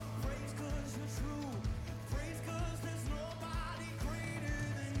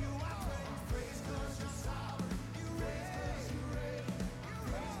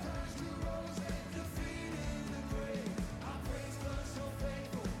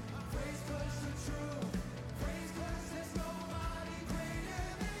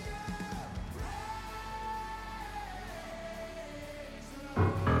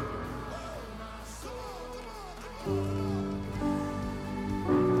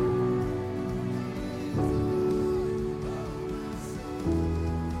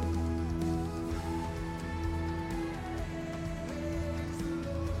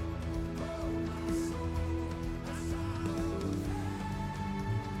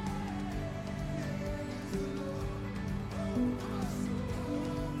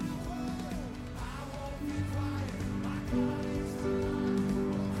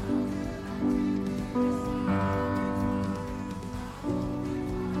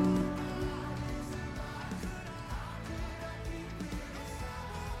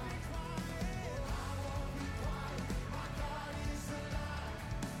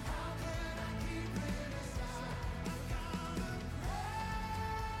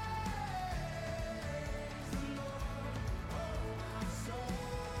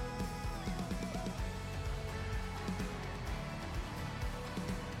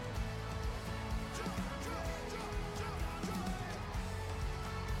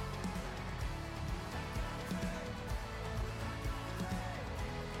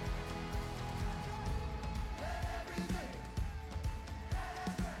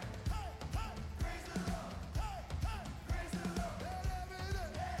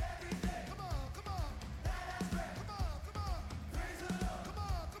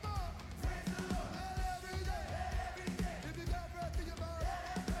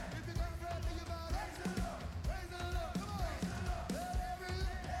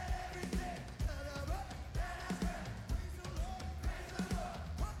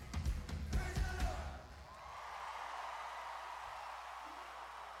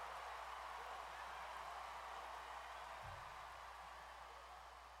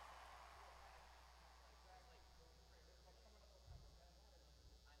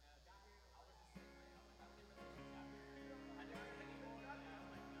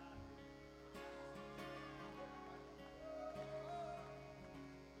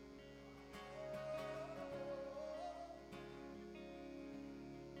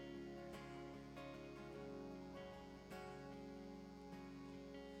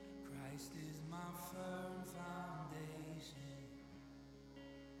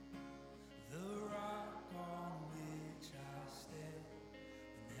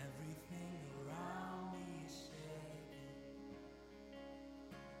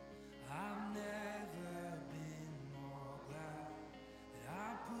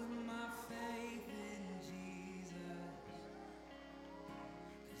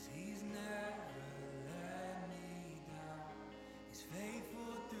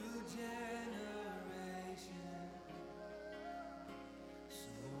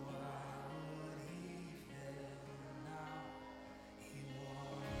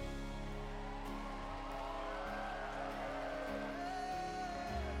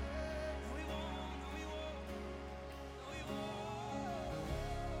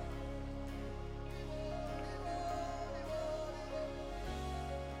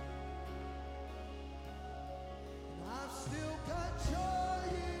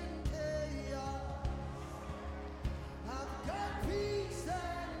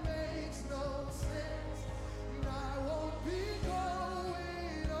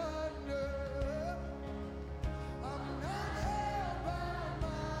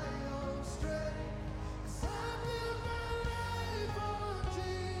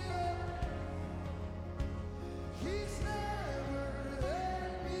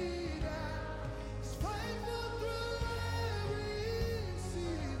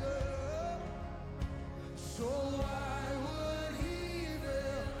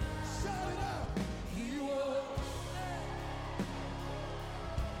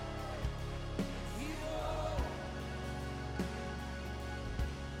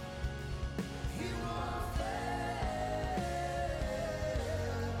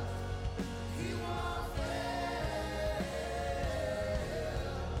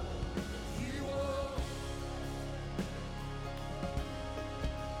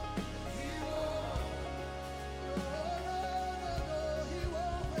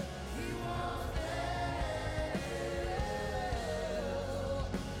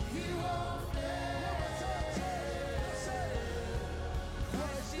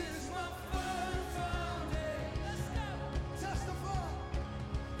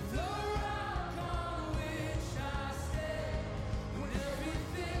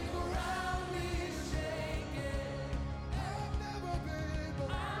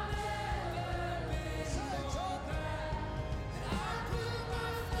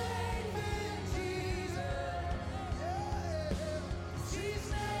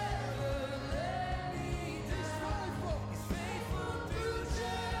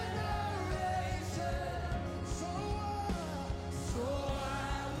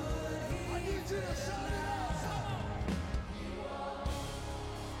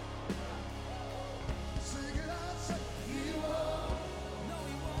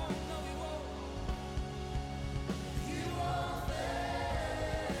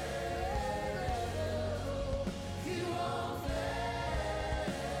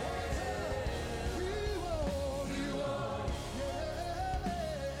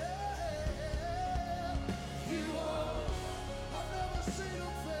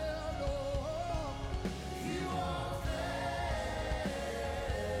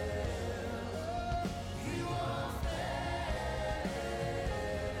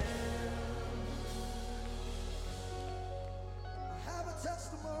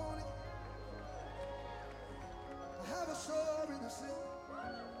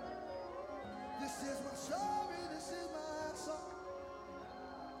This is my story, this is my song.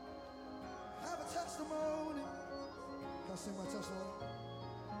 I have a testimony. Can I sing my testimony?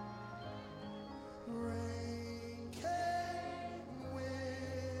 Rain came,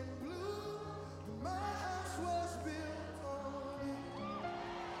 wind blew, and my house was built on it.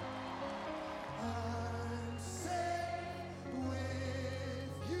 I'm safe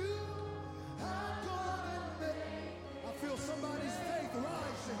with you. I'm gonna make. I feel somebody's faith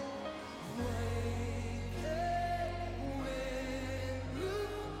rising. Rain came, wind blew,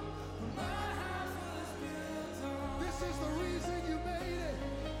 and my house was built on it. This is the reason you made it,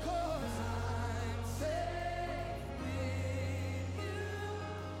 'cause I'm safe with you.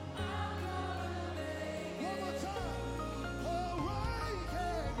 I'm gonna make it. One more time. Oh, rain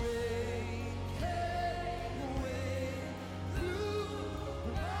came, wind blew,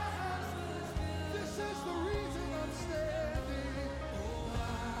 and my house was built. This is the reason I'm standing. Oh,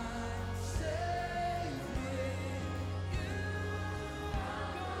 I'm safe with you.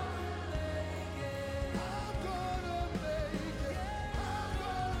 I'm gonna make it. I'm gonna make it. I'm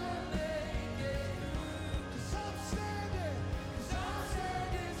gonna make it. 'Cause I'm standing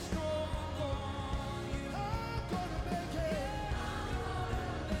strong on you. I'm gonna make it. I'm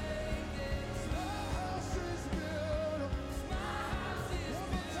gonna make it. My house is built. My house is built. One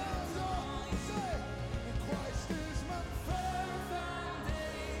more time, y'all. Say, and Christ is my firm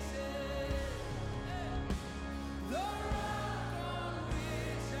foundation. The rock on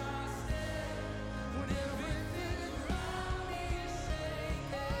which I stand when everything around me is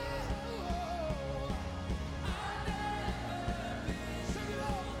shaking. I've never been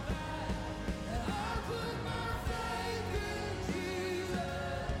held back, and I put my faith in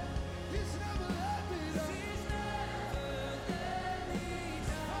Jesus. He's never let me down. He's never let me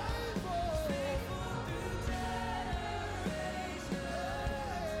down. Faithful through generations.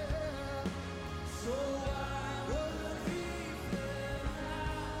 So I would declare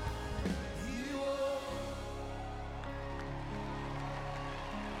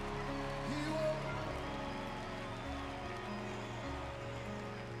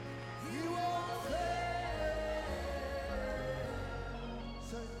He won't fail.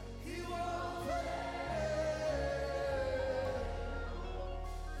 Say, He won't fail.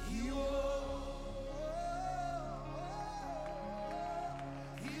 He won't.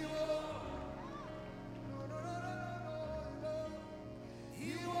 He won't. No, no, no, no, no, no.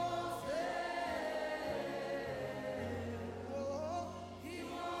 He won't fail. He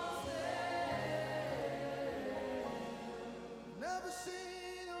won't fail. Never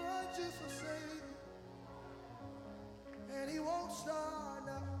seen the righteous forsaken, and He won't start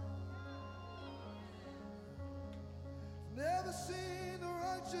now. Never seen the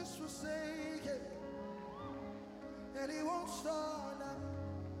righteous forsaken, and He won't start now.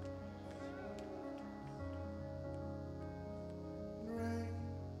 Rain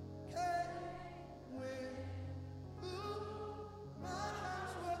came, wind blew, my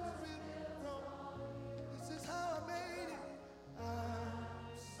house was built on. This is how I made it.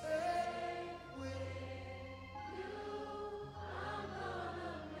 I'm safe with you. I'm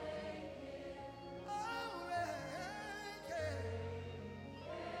gonna make it. Oh, rain came.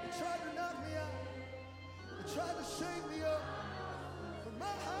 It tried to knock me out. It tried to shake me up. But my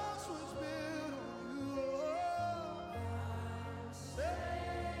house was built on you. I'm safe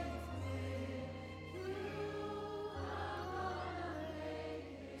with you. I'm gonna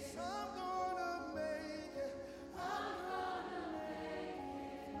make it. 'Cause I'm gonna make it. I'm gonna make it.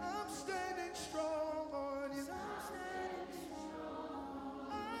 I'm standing strong on you. I'm standing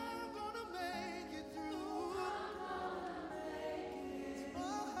strong. I'm gonna make it through. I'm gonna make it.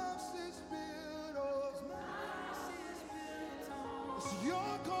 My house is built on. My house is built on. So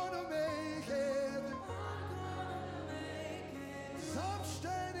you're gonna make it. I'm gonna make it. 'Cause I'm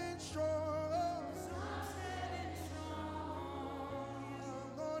standing strong. I'm standing strong.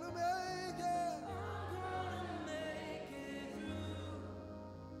 I'm gonna make it. I'm gonna make it through.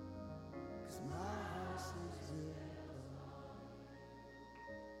 'Cause my house is built.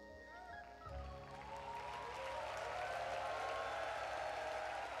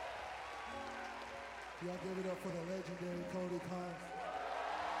 Y'all give it up for the legendary Cody Carnes.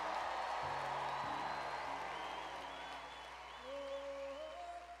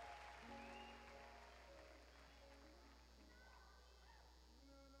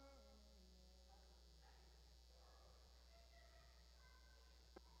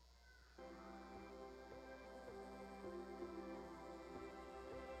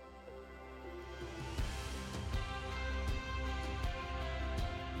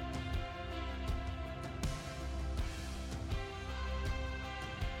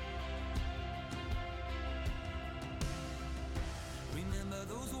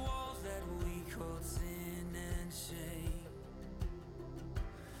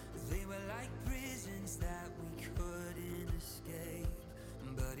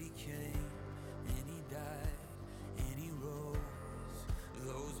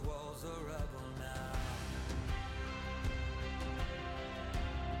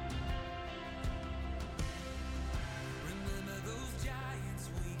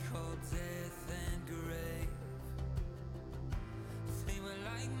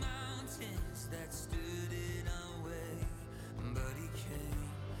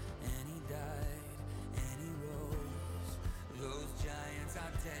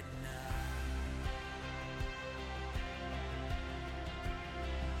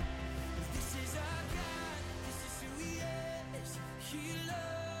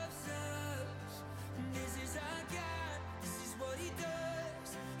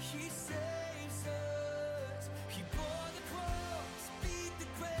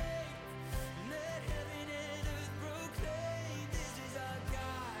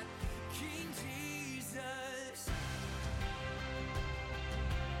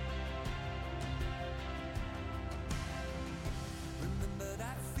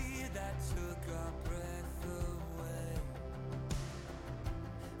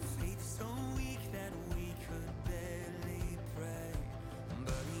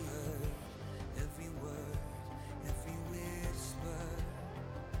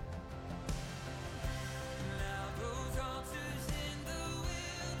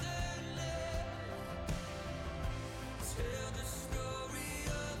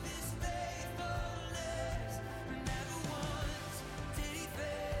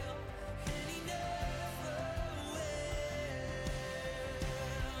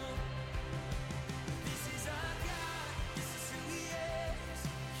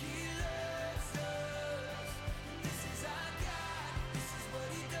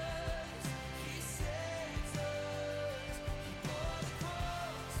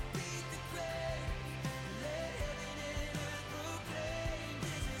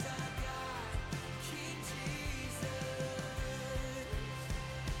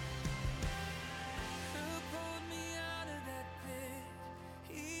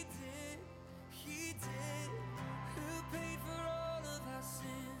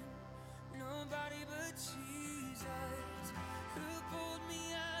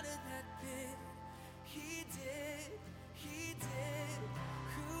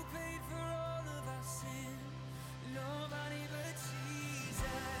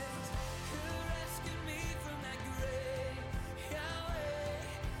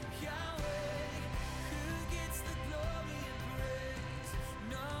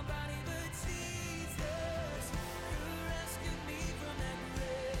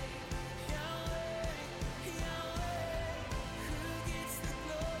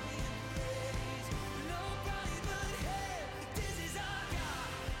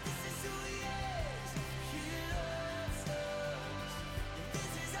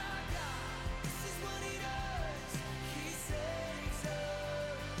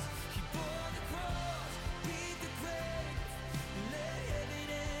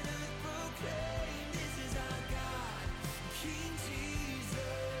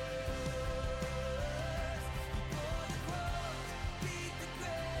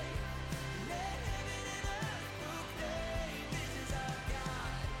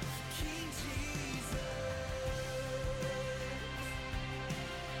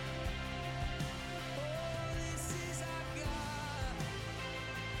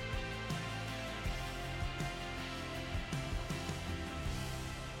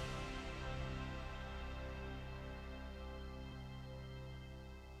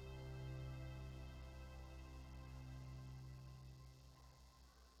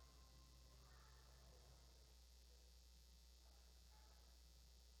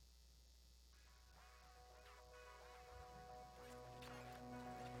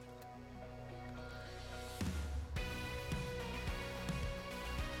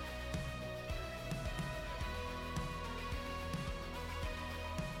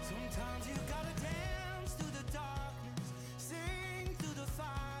 Sometimes you gotta dance through the darkness, sing through the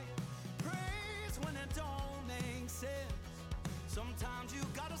fire, praise when it don't make sense. Sometimes you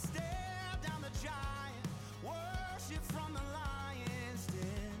gotta stare down the giant, worship from the lion's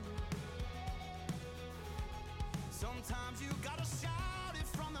den. Sometimes you gotta shout it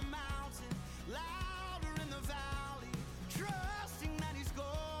from the mountain, louder in the valley, trusting that he's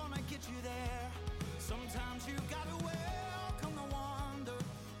gonna get you there. Sometimes you gotta welcome the wonder,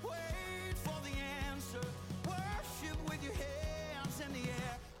 wait for the answer, worship with your hands in the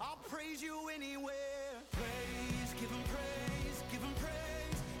air. I'll praise you anywhere. Praise, give him praise, give him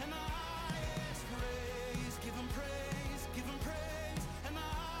praise, and the highest praise. Give him praise, give him praise, and the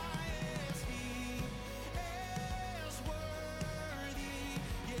highest. He is worthy,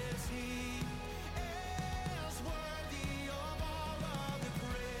 yes, he is worthy of all of the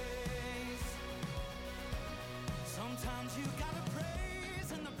praise. Sometimes you gotta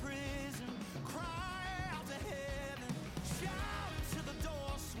praise in the prison, cry out to heaven, shout until the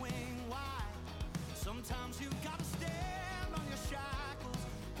door swing wide. Sometimes you gotta stand on your shackles,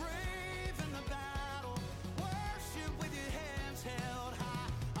 brave in the battle, worship with your hands held high.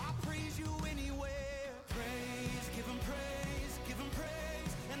 I'll praise you anywhere. Praise, give him praise, give him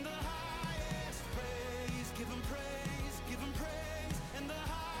praise, and the highest praise. Give him praise, give him praise, and the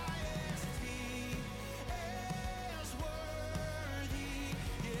highest. He is worthy,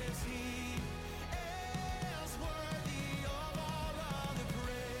 yes, he is worthy of all of the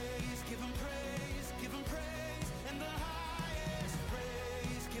praise. Give him praise, give him praise, and the highest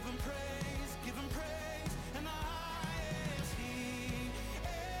praise. Give him praise, give him praise, and the highest. He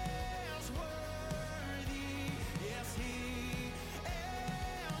is worthy, yes, he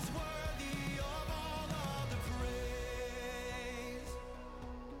is worthy of all of the praise.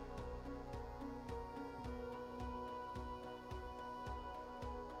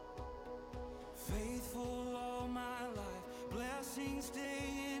 Faithful all my life, blessings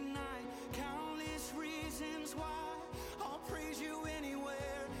day and night, countless reasons why I'll praise you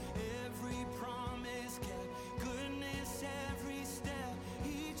anywhere. Every promise kept, goodness every step,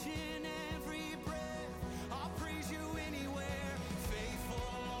 each and every breath, I'll praise you anywhere.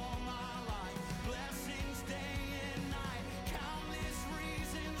 Faithful all my life, blessings day and night, countless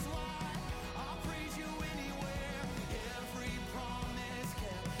reasons why I'll praise you anywhere. Every promise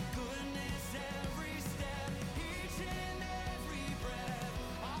kept, goodness every step, each and every breath,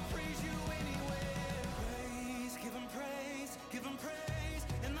 I'll praise you anywhere. Praise, give him praise, give him praise,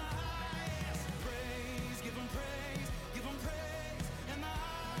 and the highest praise. Give him praise, give him praise, and the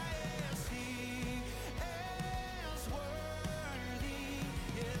highest. He is worthy,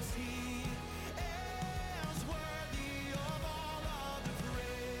 yes, he is worthy of all of the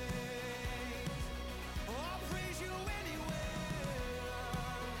praise. Oh, I'll praise you anywhere.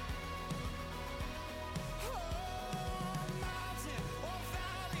 Oh, mountain or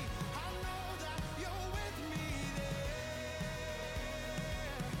valley, I know that you're with me there.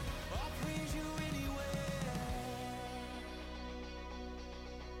 I'll praise you anywhere.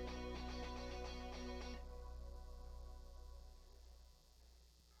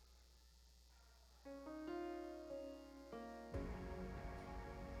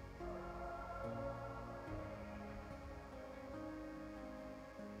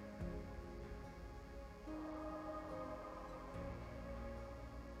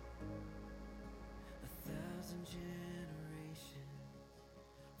 A thousand generations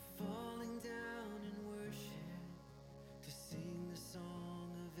falling down in worship to sing the song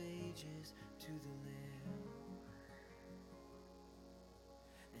of ages to the Lamb.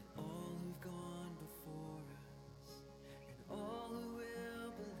 And all who've gone before us, and all who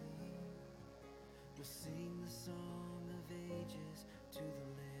will believe, will sing the song of ages to the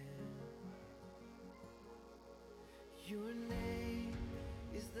Lamb. Your name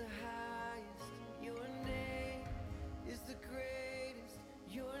is the highest, your name is the greatest,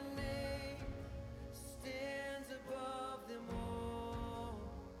 your name stands above them all.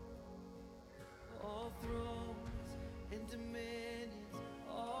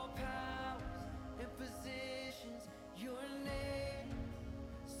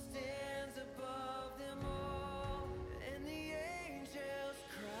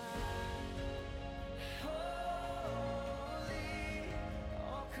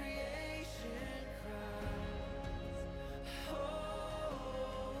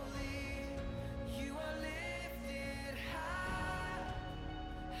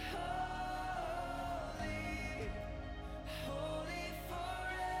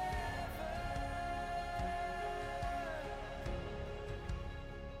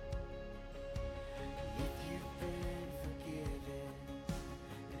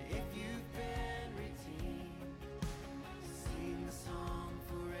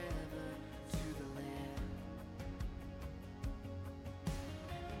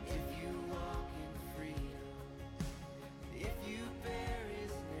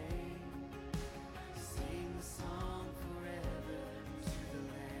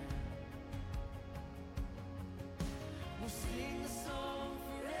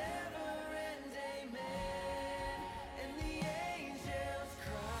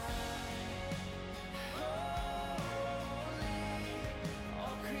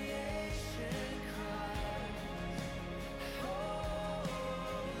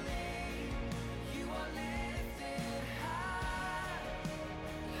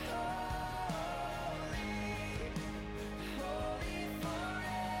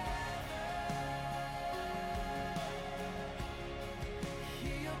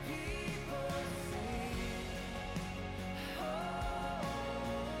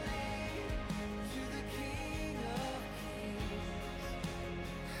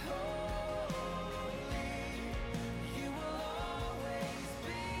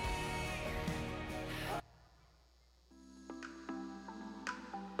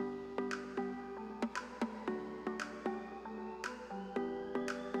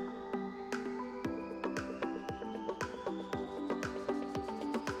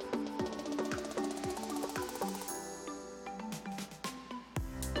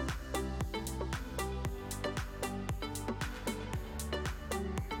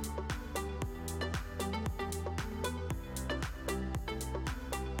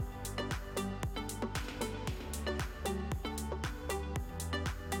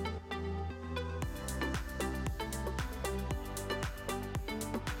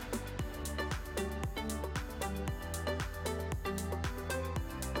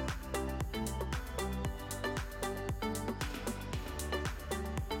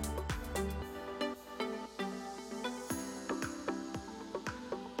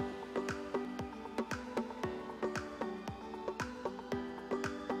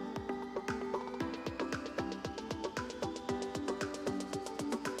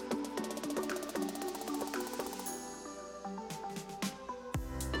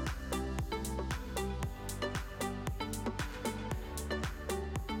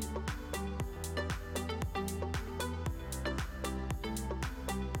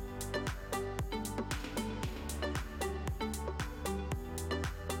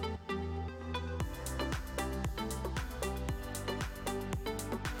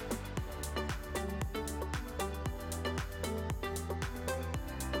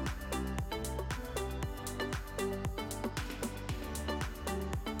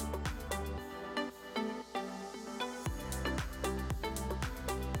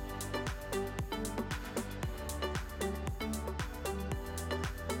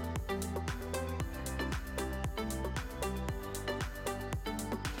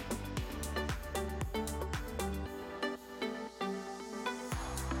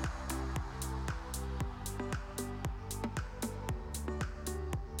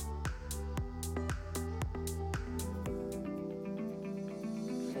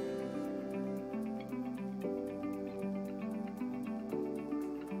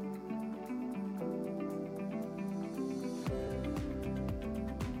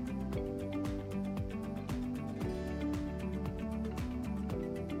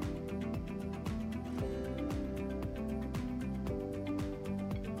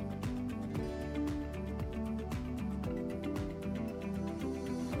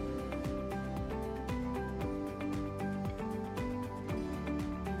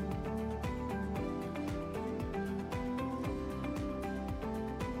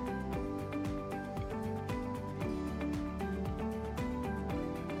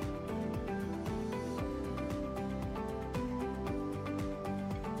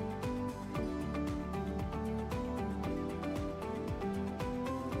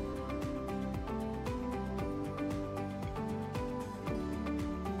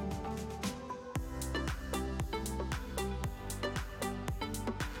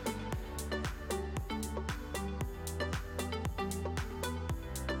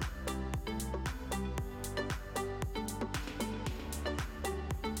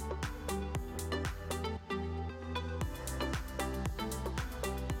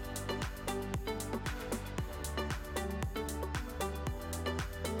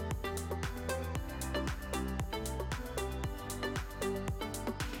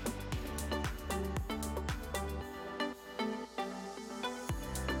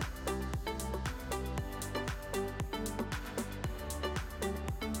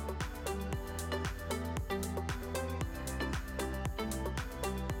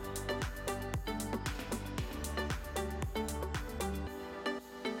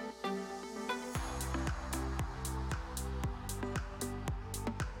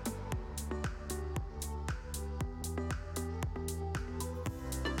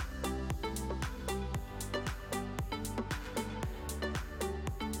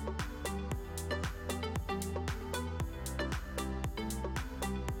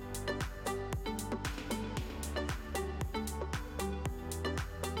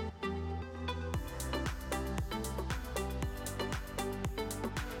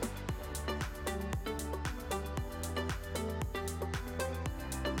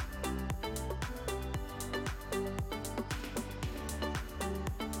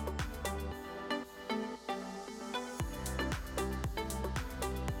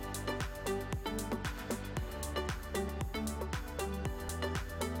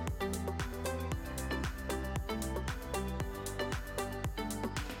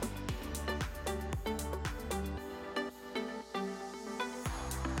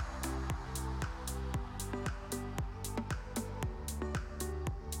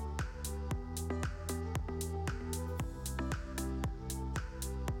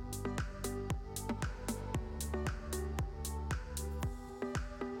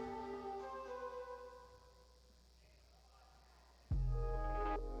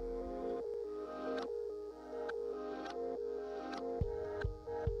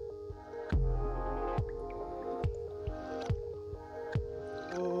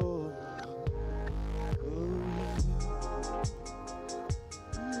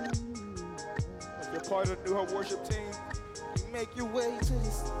 part of the New Hope worship team, make your way to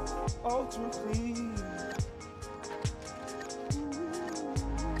this altar, please.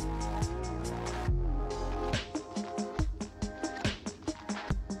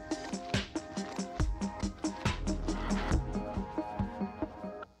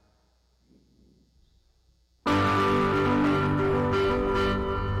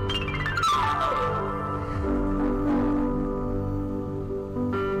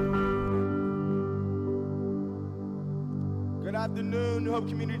 Good afternoon, New Hope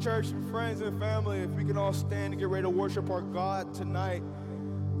Community Church and friends and family. If we can all stand and get ready to worship our God tonight.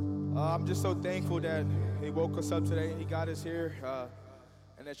 I'm just so thankful that He woke us up today and He got us here,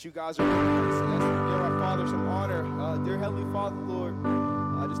 and that you guys are with us. So let's give our Father some honor. Dear Heavenly Father, Lord,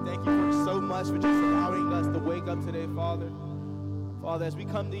 I just thank you for so much for just allowing us to wake up today, Father. Father, as we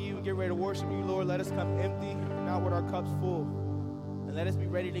come to you and get ready to worship you, Lord, let us come empty and not with our cups full. And let us be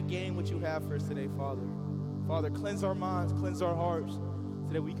ready to gain what you have for us today, Father. Father, cleanse our minds, cleanse our hearts, so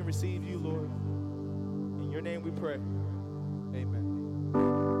that we can receive you, Lord. In your name we pray. Amen.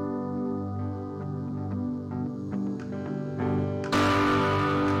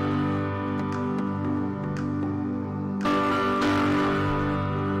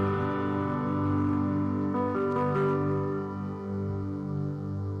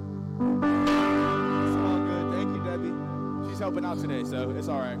 It's all good. Thank you, Debbie. She's helping out today, so it's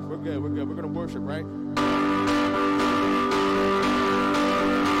all right. We're good. We're good. We're going to worship, right?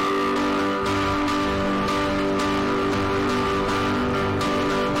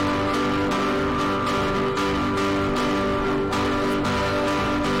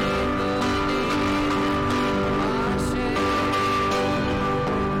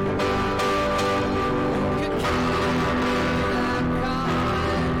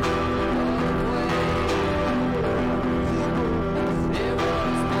 It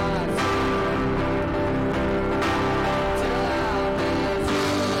was my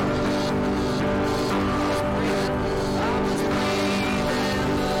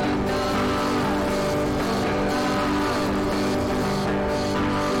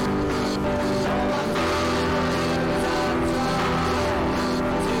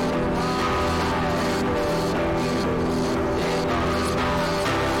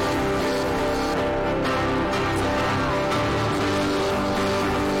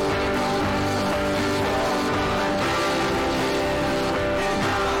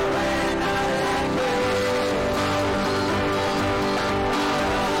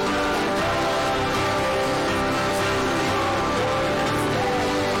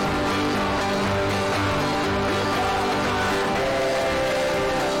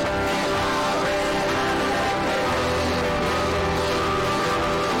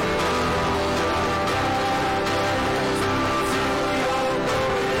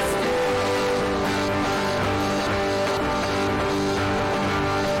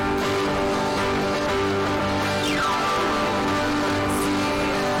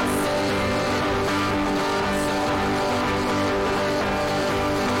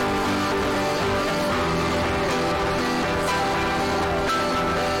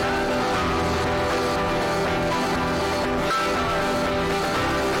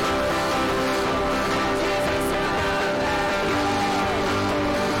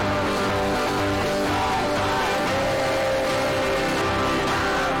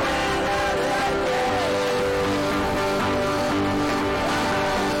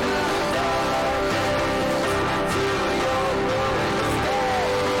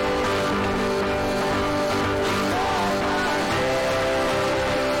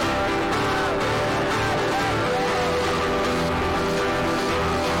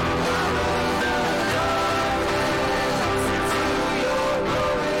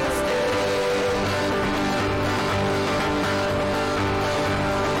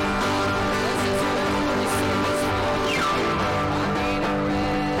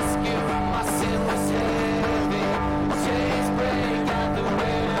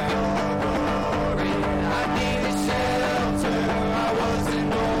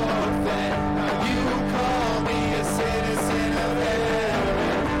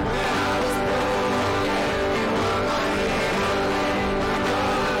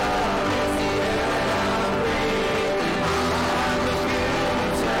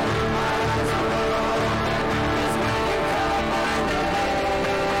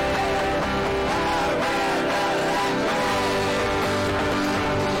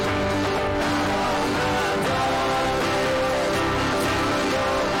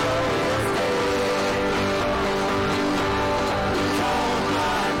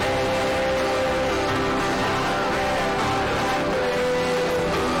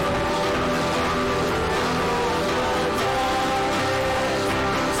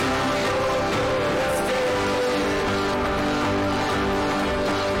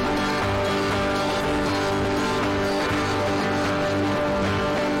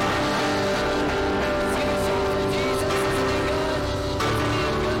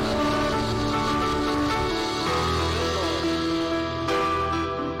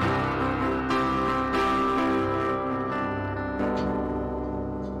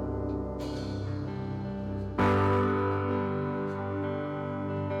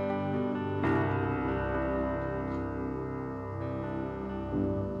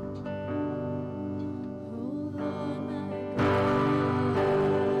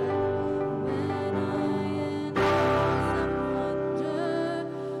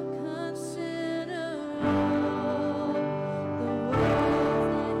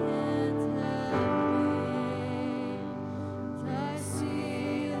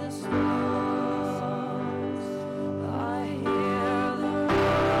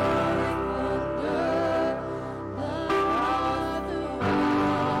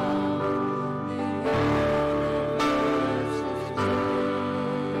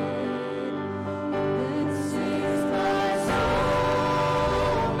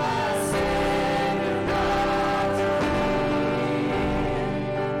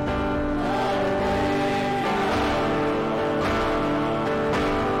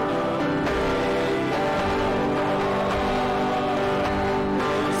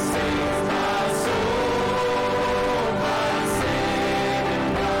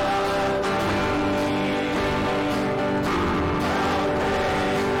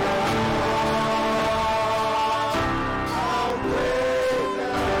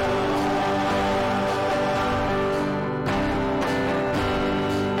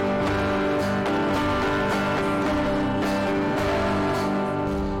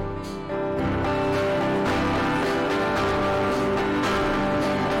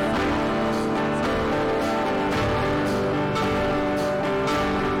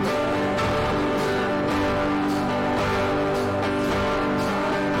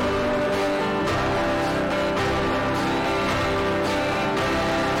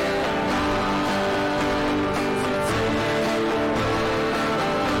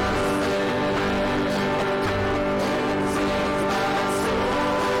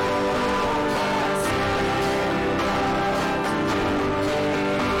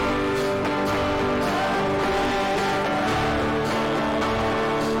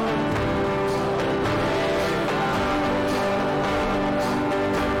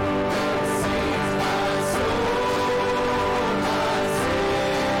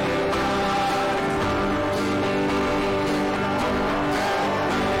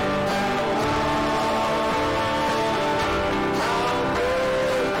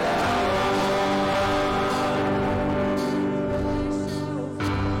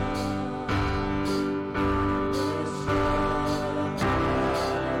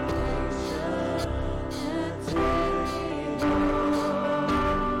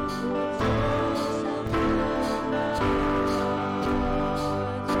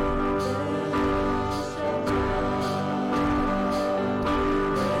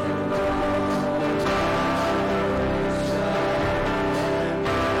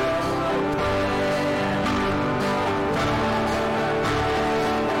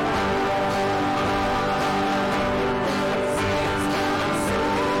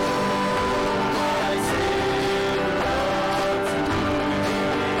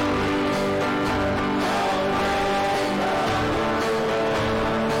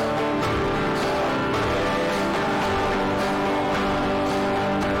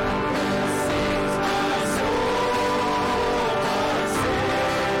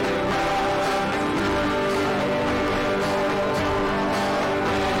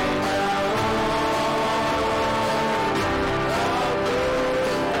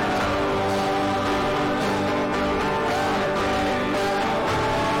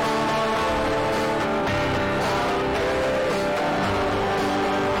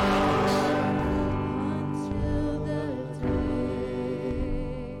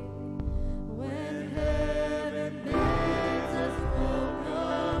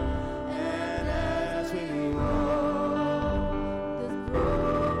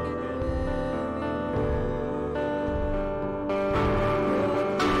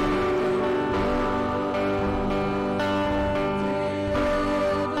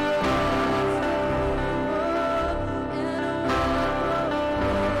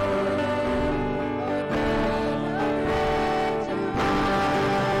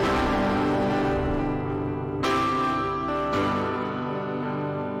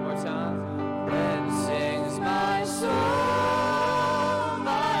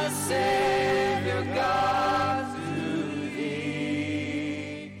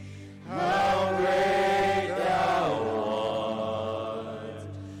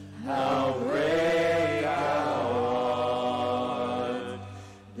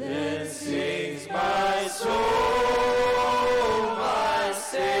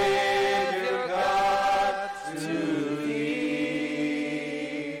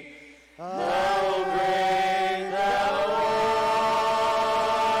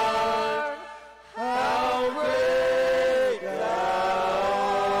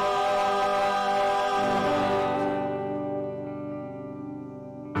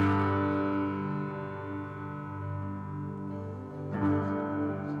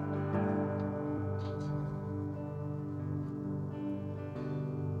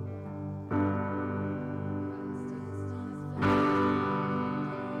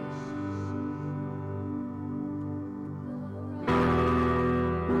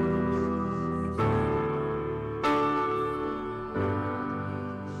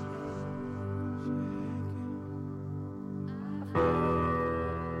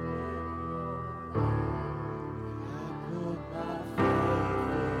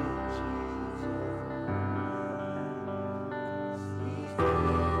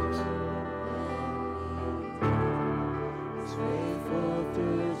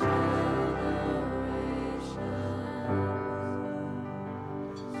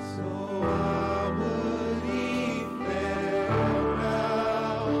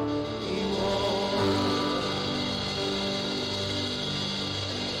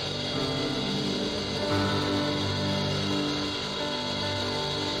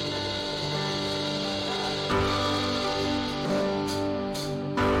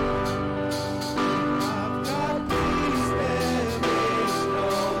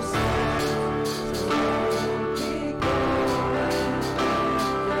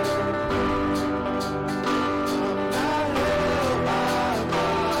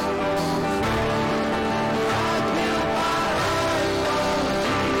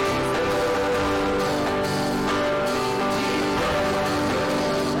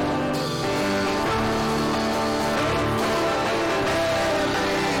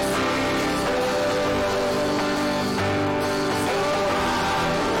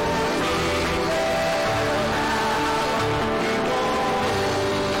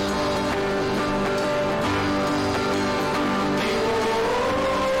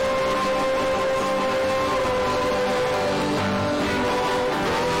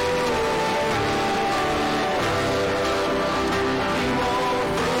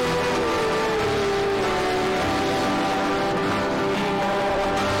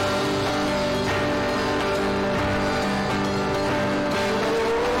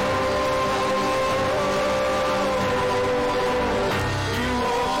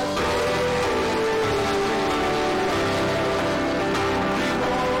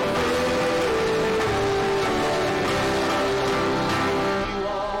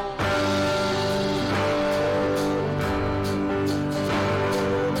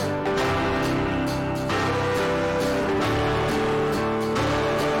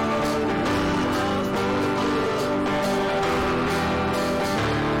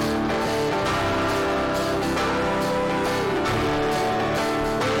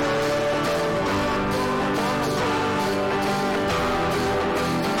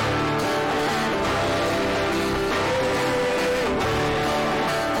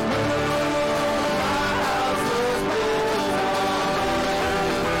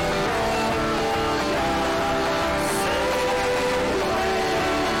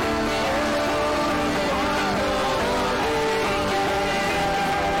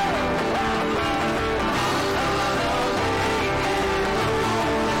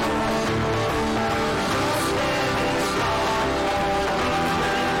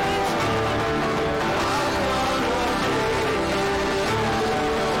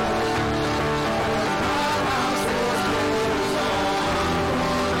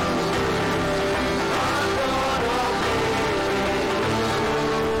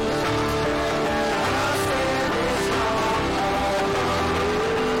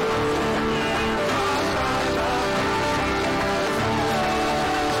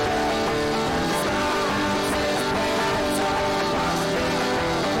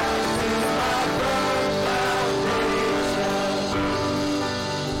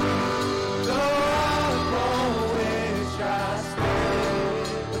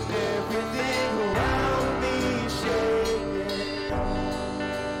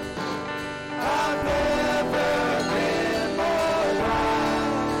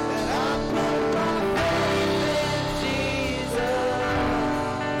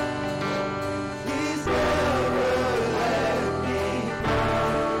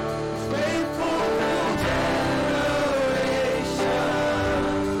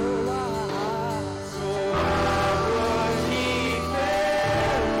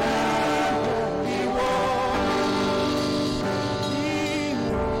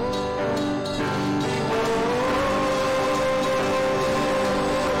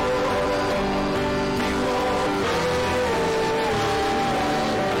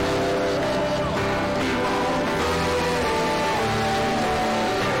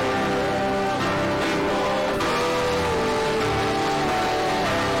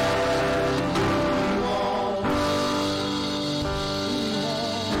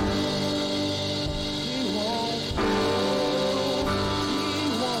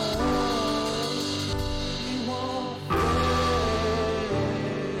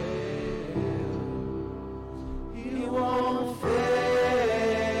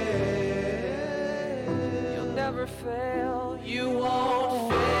never fail. You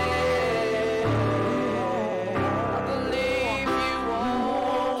won't fail. I believe you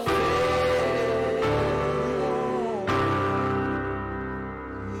won't fail.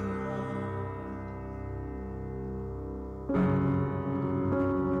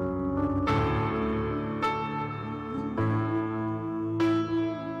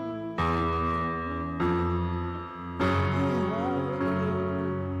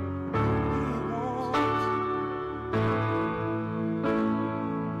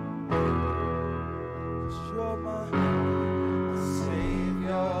 You're my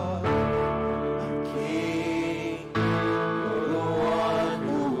Savior, my King. You're the one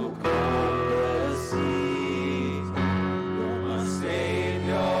who calmed the seas. You're my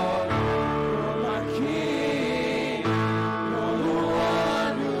Savior, you're my King. You're the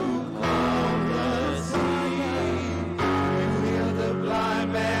one who calmed the seas. You healed the blind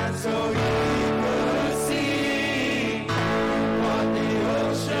man so he could see. You brought the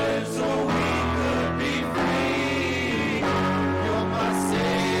ocean so we could be free. You're my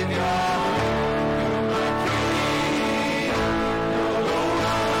Savior, you're my King. You're the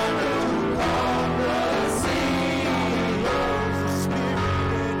one who calmed the sea. The Spirit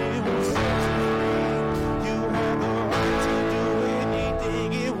and it will set you free. You have the right to do anything.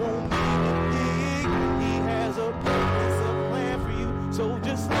 It won't mean a thing. He has a purpose, a plan for you. So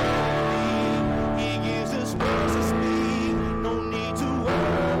just let it be. He gives us words to speak. No need to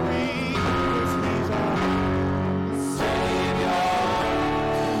worry. 'Cause he's our Savior,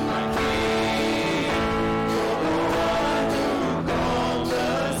 my King. You're the one who calmed the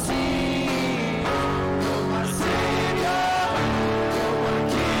sea. You're my Savior, you're my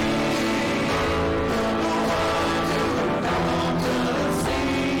King. You're the one who calmed the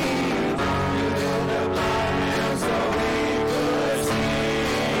sea. You healed the blind man so he could see.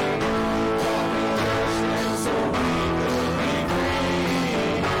 Brought the ocean so we could be free.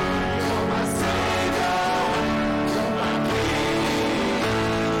 You're my Savior, you're my King.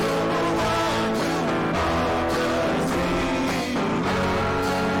 You're the one who calmed the sea.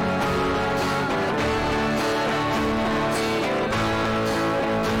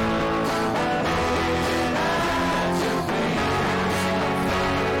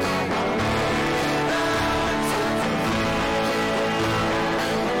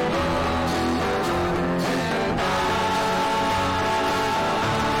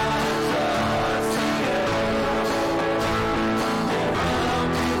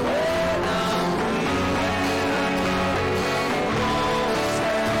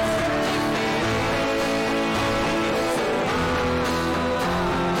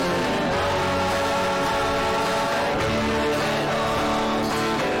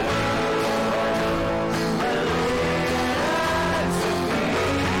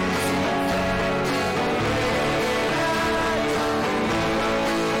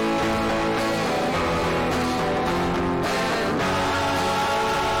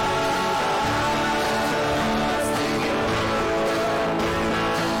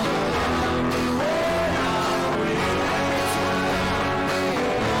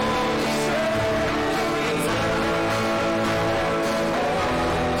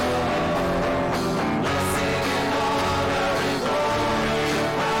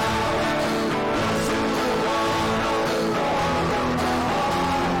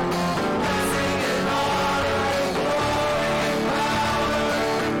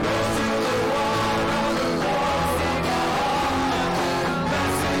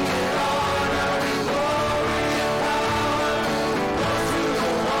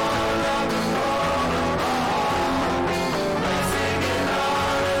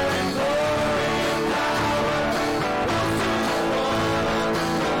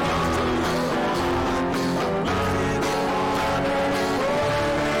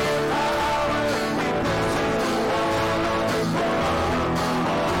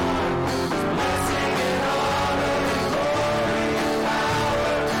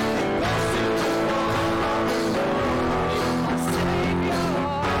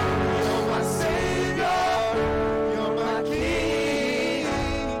 You're my Savior, you're my King.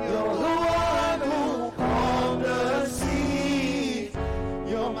 You're the one who calmed the sea.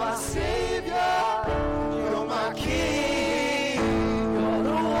 You're my Savior, you're my King. You're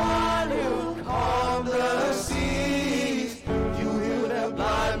the one who calmed the seas. You healed a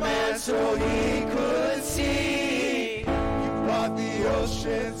blind man so he could see. You brought the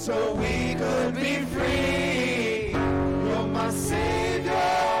ocean so we could be free. You're my Savior,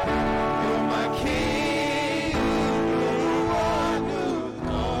 you're my King. You're the one who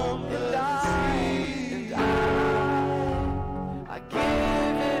calmed the sea. I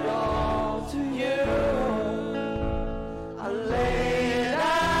give it all to you.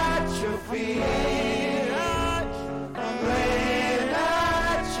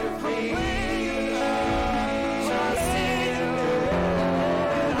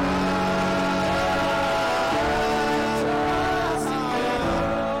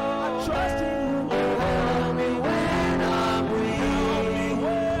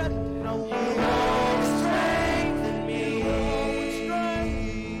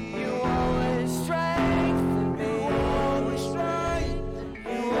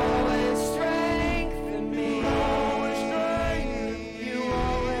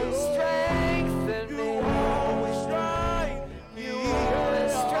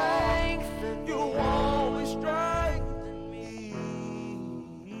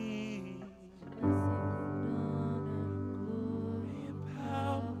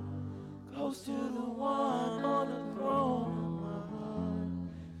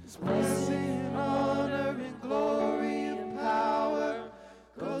 blessing, honor, and glory and power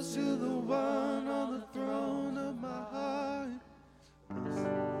goes to the one on the throne of my heart.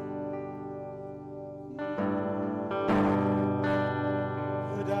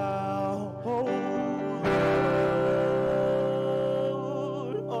 But I'll hold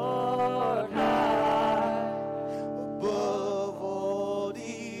on high above all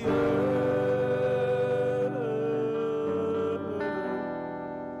the earth.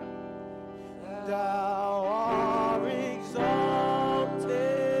 Thou art exalted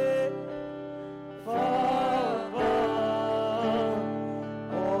far above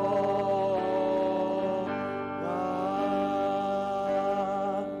all God.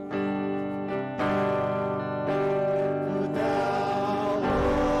 For thou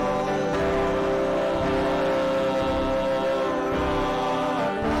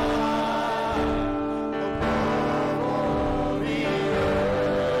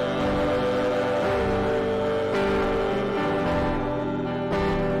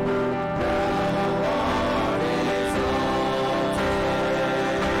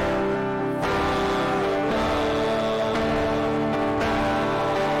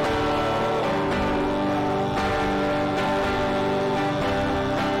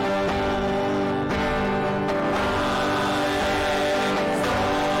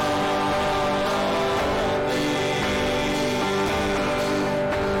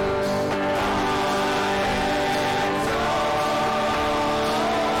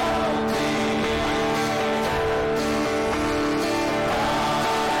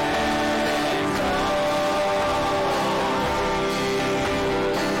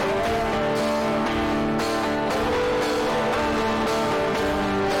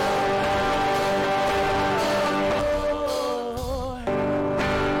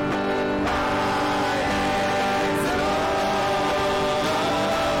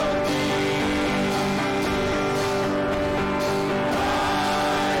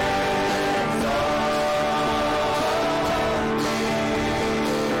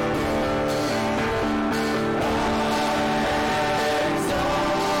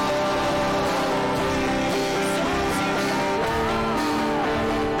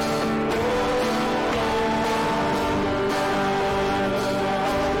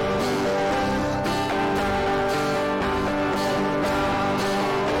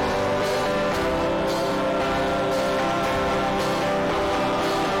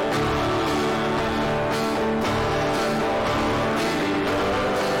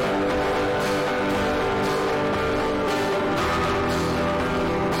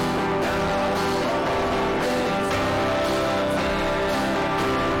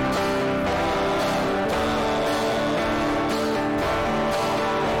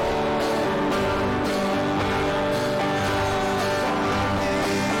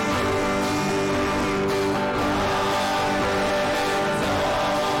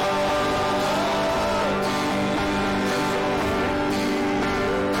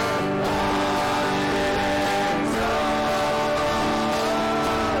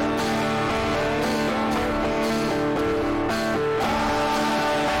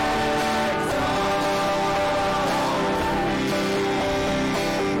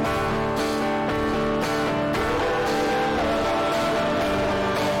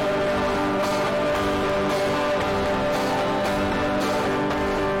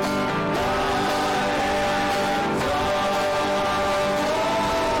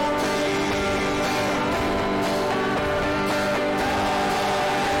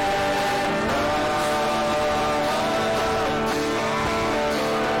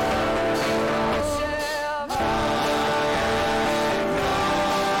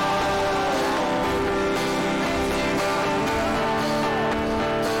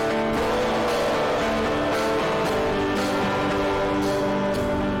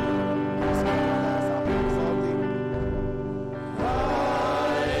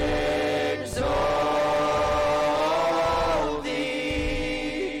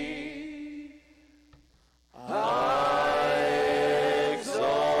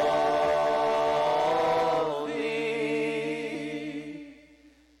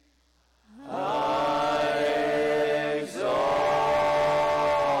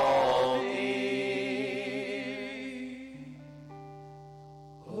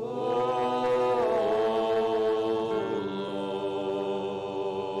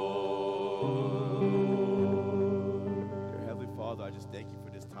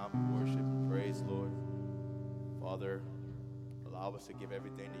Allow us to give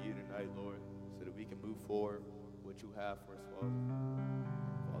everything to you tonight, Lord, so that we can move forward what you have for us, Father.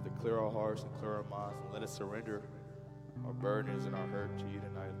 Father, clear our hearts and clear our minds, and let us surrender our burdens and our hurt to you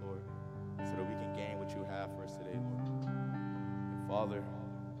tonight, Lord. Father,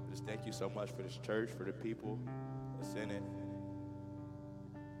 I just thank you so much for this church, for the people that's in it.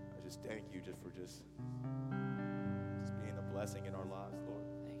 I just thank you just being a blessing in our lives, Lord.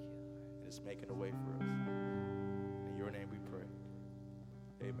 Thank you, Lord. And just making a way for us. In your name we pray.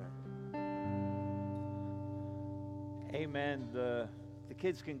 Amen. Amen. The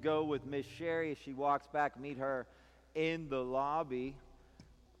kids can go with Miss Sherry as she walks back. Meet her in the lobby.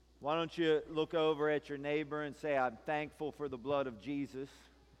 Why don't you look over at your neighbor and say, I'm thankful for the blood of Jesus.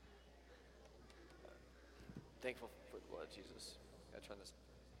 Thankful for the blood of Jesus. Gotta turn this.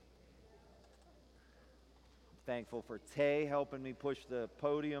 Thankful for Tay helping me push the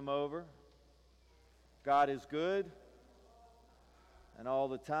podium over. God is good. And all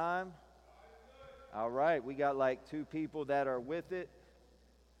the time. All right, we got like 2 people that are with it.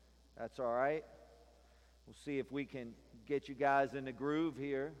 That's all right. We'll see if we can get you guys in the groove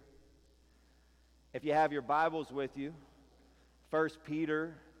here. If you have your Bibles with you, 1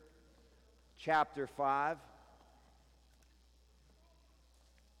 Peter chapter 5.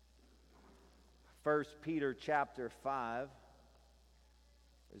 1 Peter chapter 5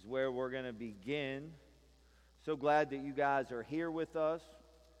 is where we're going to begin. So glad that you guys are here with us.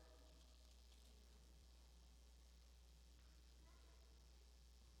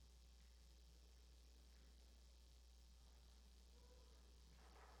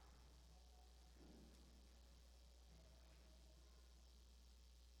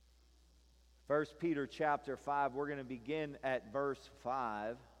 First Peter chapter 5, we're going to begin at verse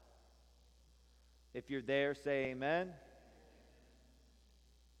 5. If you're there, say amen.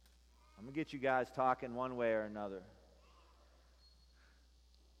 I'm going to get you guys talking one way or another.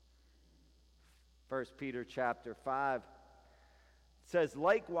 1 Peter chapter 5 it says,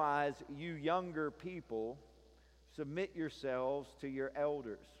 likewise, you younger people, submit yourselves to your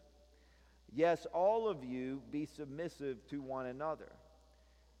elders. Yes, all of you be submissive to one another,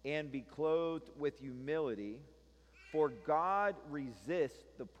 and be clothed with humility, for God resists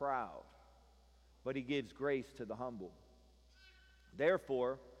the proud, but he gives grace to the humble.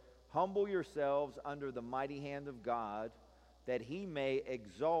 Therefore, humble yourselves under the mighty hand of God, that he may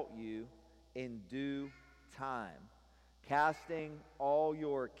exalt you in due time, casting all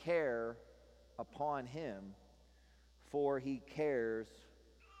your care upon him, for he cares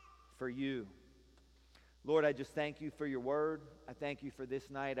for you. Lord, I just thank you for your word. I thank you for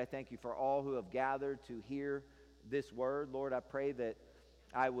this night. I thank you for all who have gathered to hear this word. Lord, I pray that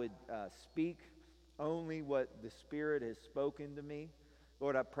I would speak only what the Spirit has spoken to me.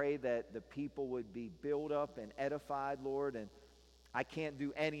 Lord, I pray that the people would be built up and edified, Lord, and I can't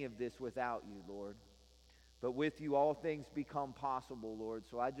do any of this without you, Lord. But with you, all things become possible, Lord.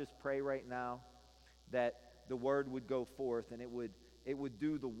 So I just pray right now that the word would go forth and it would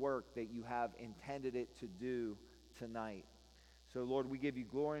do the work that you have intended it to do tonight. So, Lord, we give you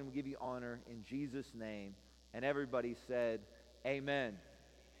glory and we give you honor in Jesus' name. And everybody said, amen.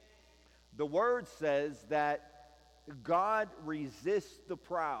 The word says that God resists the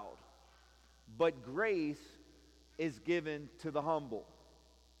proud, but grace is given to the humble.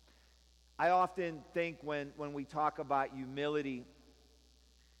 I often think when we talk about humility,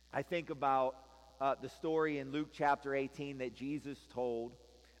 I think about the story in Luke chapter 18 that Jesus told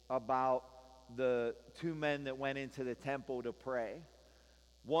about the 2 men that went into the temple to pray.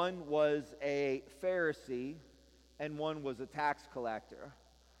 One was a Pharisee and one was a tax collector.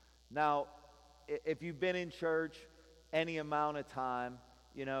 Now, if you've been in church any amount of time,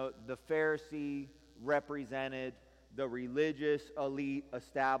 you know, the Pharisee represented the religious elite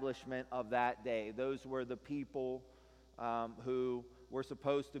establishment of that day. Those were the people who were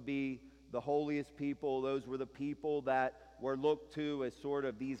supposed to be the holiest people. Those were the people that were looked to as sort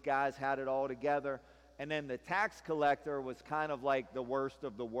of these guys had it all together. And then the tax collector was kind of like the worst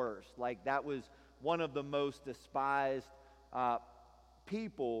of the worst. Like that was one of the most despised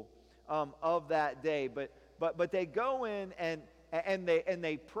people of that day. But they go in and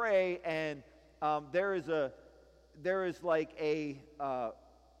they pray, and there is like a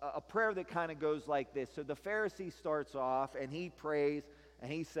prayer that kind of goes like this. So the Pharisee starts off and he prays and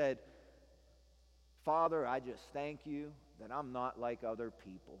he said, Father, I just thank you that I'm not like other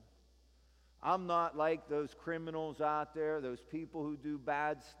people. I'm not like those criminals out there, those people who do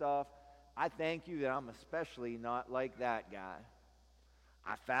bad stuff. I thank you that I'm especially not like that guy.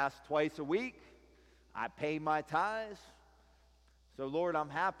 I fast twice a week. I pay my tithes. So, Lord, I'm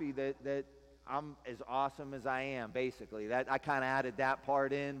happy that I'm as awesome as I am, basically. That I kind of added that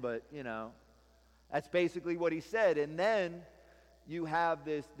part in, but, you know, that's basically what he said. And then you have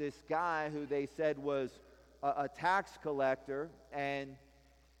this guy who they said was a tax collector, and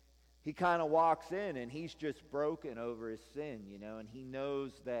he kind of walks in and he's just broken over his sin, and he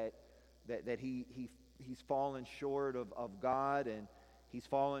knows that he's fallen short of God, and he's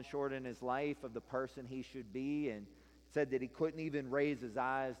fallen short in his life of the person he should be, and said that he couldn't even raise his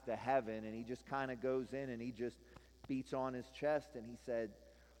eyes to heaven, and he just kind of goes in and he just beats on his chest, and he said,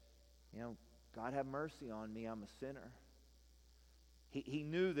 God have mercy on me, I'm a sinner. He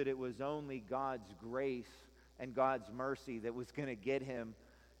knew that it was only God's grace and God's mercy that was going to get him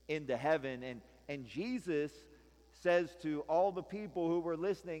into heaven. And Jesus says to all the people who were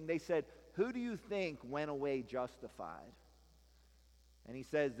listening, they said, who do you think went away justified? And he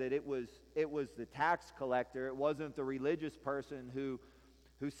says that it was the tax collector. It wasn't the religious person who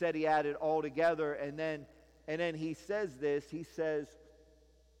said he had it all together. And then he says this, he says,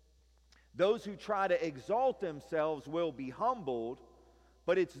 those who try to exalt themselves will be humbled,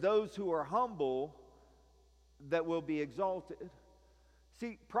 but it's those who are humble that will be exalted.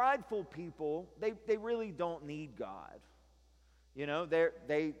 See, prideful people, they really don't need God.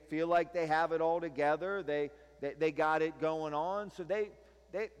 They feel like they have it all together. They got it going on, so they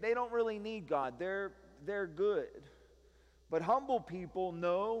don't really need God. They're good. But humble people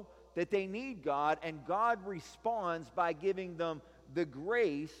know that they need God, and God responds by giving them the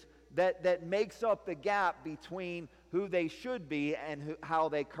grace that makes up the gap between who they should be and how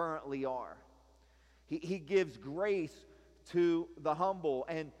they currently are. He gives grace to the humble.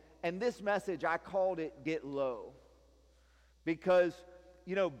 And this message, I called it Get Low. Because,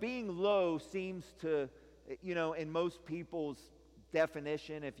 being low seems to, in most people's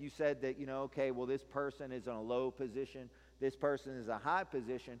definition, if you said that, okay, well, this person is in a low position, this person is a high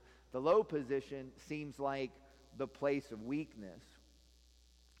position, the low position seems like the place of weakness.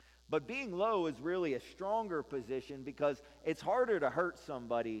 But being low is really a stronger position because it's harder to hurt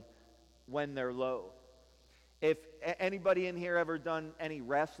somebody when they're low. If anybody in here ever done any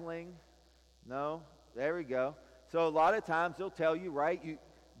wrestling? No? There we go. So a lot of times they'll tell you, right, you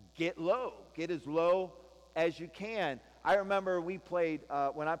get low. Get as low as you can. I remember we played,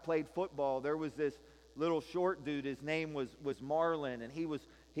 when I played football, there was this little short dude. His name was Marlon, and he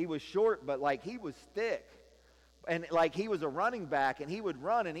was short, but like he was thick. And like he was a running back, and he would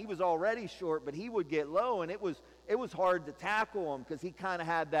run, and he was already short, but he would get low, and it was hard to tackle him because he kind of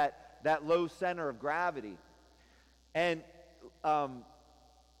had that low center of gravity. And I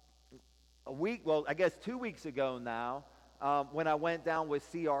guess 2 weeks ago now, when I went down with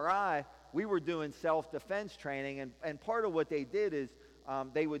CRI, we were doing self-defense training, and part of what they did is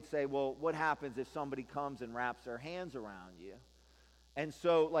they would say, well, what happens if somebody comes and wraps their hands around you? And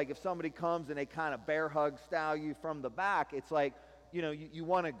so, like, if somebody comes and they kind of bear hug style you from the back, it's like, you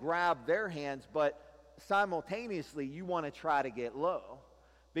want to grab their hands, but simultaneously you want to try to get low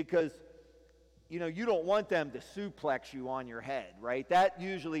because you don't want them to suplex you on your head, right? That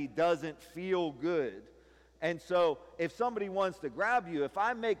usually doesn't feel good. And so if somebody wants to grab you, if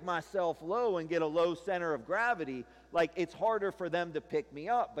I make myself low and get a low center of gravity, like it's harder for them to pick me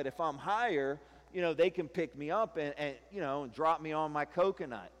up. But if I'm higher, they can pick me up and drop me on my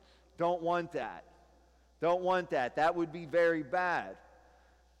coconut. Don't want that. Don't want that. That would be very bad.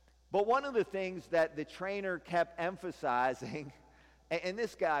 But one of the things that the trainer kept emphasizing, and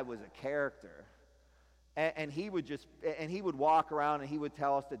this guy was a character, and he would walk around and he would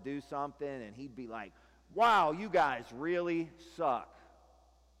tell us to do something, and he'd be like, wow, you guys really suck.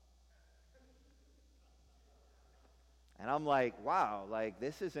 And I'm like, wow, like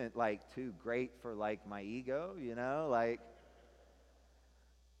this isn't like too great for like my ego, like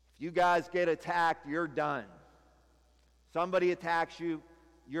if you guys get attacked, you're done. Somebody attacks you,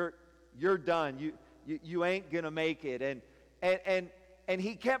 you're done. You ain't gonna make it. And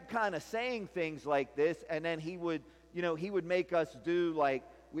he kept kind of saying things like this, and then he would make us do like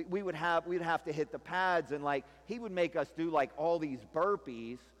we'd have to hit the pads, and like he would make us do like all these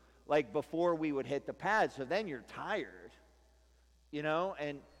burpees like before we would hit the pads. So then you're tired.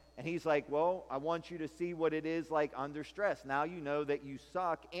 And he's like, well, I want you to see what it is like under stress. Now you know that you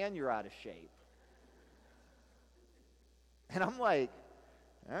suck and you're out of shape. And I'm like,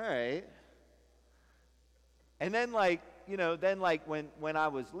 all right. And then when I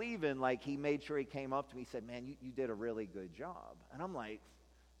was leaving, like he made sure he came up to me, he said, man, you did a really good job. And I'm like,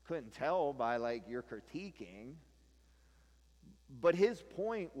 couldn't tell by like your critiquing. But his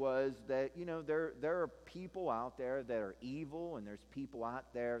point was that, there are people out there that are evil, and there's people out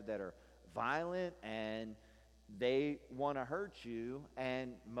there that are violent, and they want to hurt you,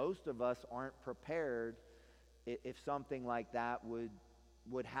 and most of us aren't prepared if something like that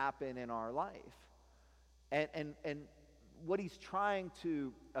would happen in our life. And what he's trying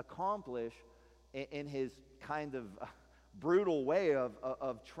to accomplish in his kind of brutal way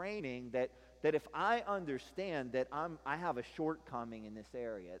of training that if I understand that I have a shortcoming in this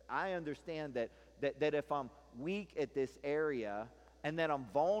area, I understand that if I'm weak at this area and that I'm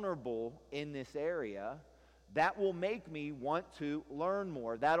vulnerable in this area, that will make me want to learn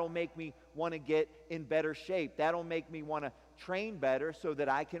more. That'll make me want to get in better shape. That'll make me want to train better so that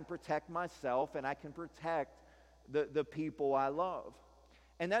I can protect myself and I can protect the people I love.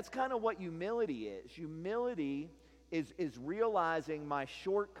 And that's kind of what humility is. Humility is realizing my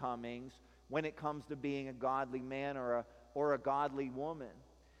shortcomings when it comes to being a godly man or a godly woman.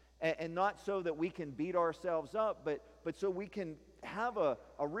 And not so that we can beat ourselves up, but so we can have a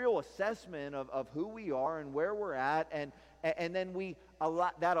real assessment of who we are and where we're at, and then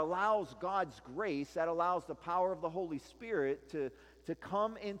that allows God's grace, that allows the power of the Holy Spirit to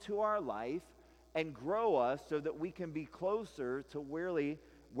come into our life and grow us so that we can be closer to really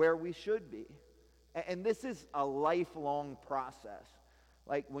where we should be. And this is a lifelong process.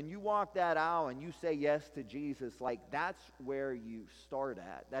 Like when you walk that aisle and you say yes to Jesus, like that's where you start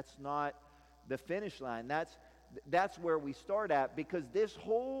at. That's not the finish line. That's where we start at, because this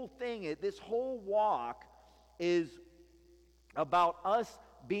whole thing, this whole walk is about us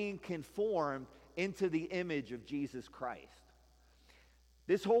being conformed into the image of Jesus Christ.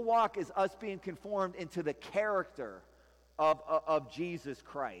 This whole walk is us being conformed into the character of Jesus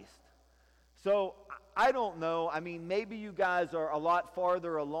Christ. So I don't know. I mean, maybe you guys are a lot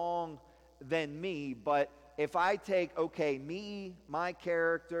farther along than me, but if I take, okay, me, my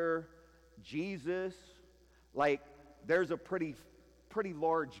character, Jesus, like there's a pretty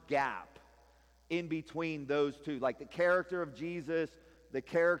large gap in between those two. Like the character of Jesus, the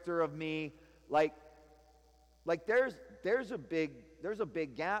character of me, like there's a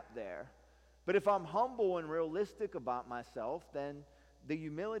big gap there. But if I'm humble and realistic about myself, then the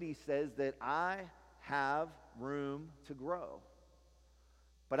humility says that I have room to grow.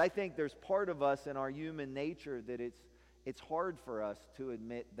 But I think there's part of us in our human nature that it's hard for us to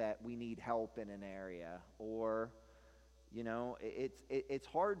admit that we need help in an area, or it's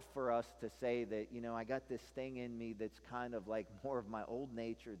hard for us to say that I got this thing in me that's kind of like more of my old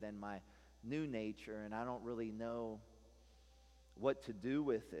nature than my new nature, and I don't really know what to do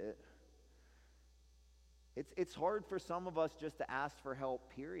with it. It's hard for some of us just to ask for help,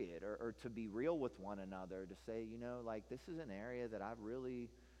 period, or to be real with one another, to say, like this is an area that I really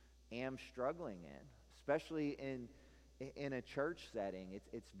am struggling in, especially in a church setting.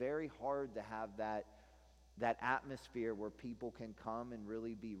 It's very hard to have that atmosphere where people can come and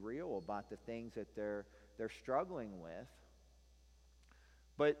really be real about the things that they're struggling with.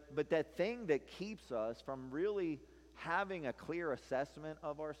 But that thing that keeps us from really having a clear assessment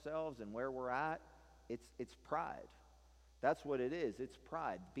of ourselves and where we're at, it's pride. That's what it is. It's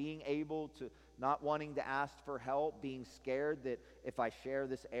pride. Being able to, not wanting to ask for help, being scared that if I share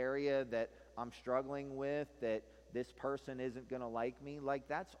this area that I'm struggling with, that this person isn't going to like me. Like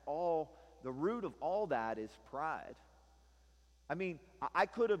that's all, the root of all that is pride. I mean, I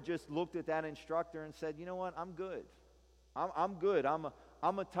could have just looked at that instructor and said, you know what, I'm good. I'm good. I'm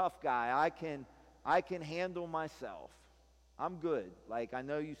a tough guy. I can handle myself. I'm good. Like, I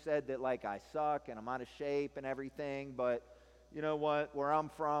know you said that, like, I suck and I'm out of shape and everything, but you know what? Where I'm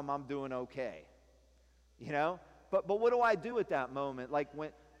from, I'm doing okay. But what do I do at that moment? Like,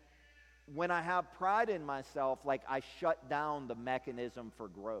 when I have pride in myself, like, I shut down the mechanism for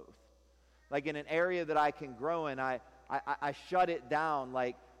growth. Like, in an area that I can grow in, I shut it down.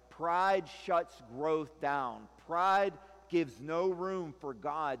 Like, pride shuts growth down. Pride gives no room for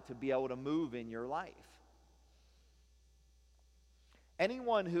God to be able to move in your life.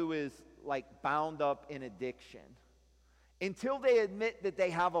 Anyone who is like bound up in addiction, until they admit that they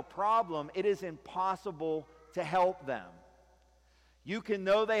have a problem, it is impossible to help them. You can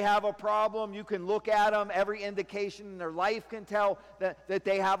know they have a problem. You can look at them. Every indication in their life can tell that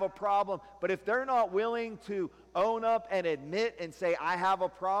they have a problem. But if they're not willing to own up and admit and say, I have a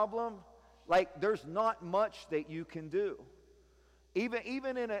problem, like there's not much that you can do.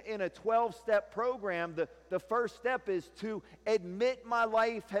 Even in a 12-step program, the first step is to admit my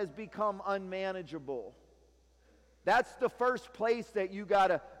life has become unmanageable. That's the first place that you got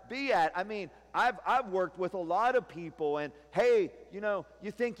to be at. I mean, I've worked with a lot of people, and hey,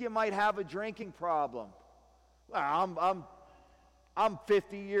 you think you might have a drinking problem. Well, I'm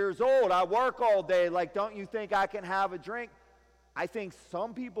 50 years old. I work all day. Like, don't you think I can have a drink? I think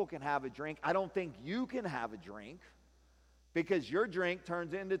some people can have a drink. I don't think you can have a drink. Because your drink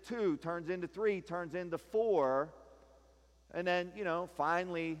turns into 2, turns into 3, turns into 4. And then,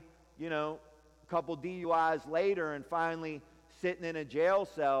 finally, a couple DUIs later and finally sitting in a jail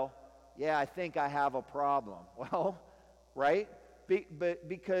cell, yeah, I think I have a problem. Well, right?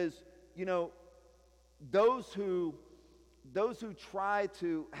 Because, you know, those who try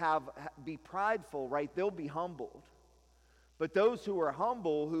to be prideful, right, they'll be humbled. But those who are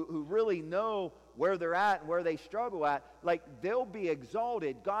humble, who really know where they're at and where they struggle at, like, they'll be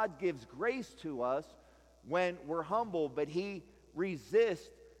exalted. God gives grace to us when we're humble, but he resists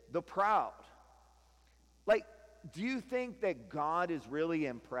the proud. Like, do you think that God is really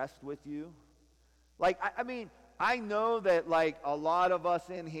impressed with you? Like, I mean, I know that, like, a lot of us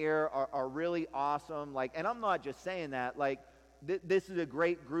in here are really awesome. Like, and I'm not just saying that. Like, this is a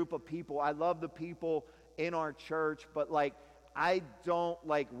great group of people. I love the people in our church, but, like, I don't,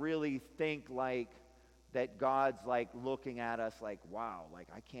 like, really think, like, that God's, like, looking at us like, wow, like,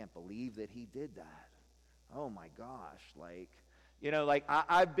 I can't believe that he did that. Oh, my gosh. Like, you know, like,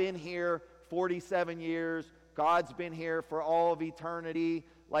 I've been here 47 years. God's been here for all of eternity.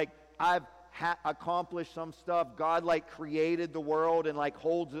 Like, I've accomplished some stuff. God, like, created the world and, like,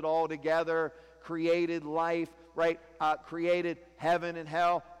 holds it all together, created life, right? Created heaven and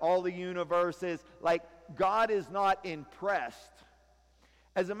hell, all the universes. Like, God is not impressed.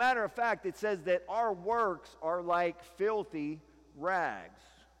 As a matter of fact, it says that our works are like filthy rags.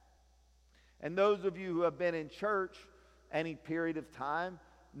 And those of you who have been in church any period of time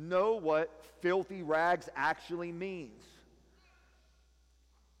know what filthy rags actually means.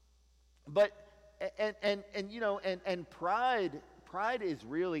 But and you know, and pride is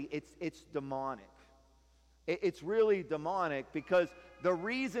really, it's demonic. It's really demonic, because the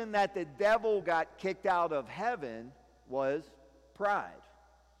reason that the devil got kicked out of heaven was pride.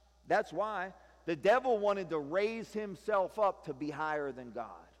 That's why the devil wanted to raise himself up to be higher than God.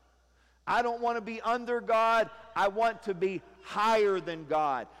 I don't want to be under God. I want to be higher than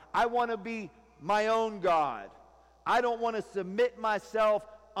God. I want to be my own God. I don't want to submit myself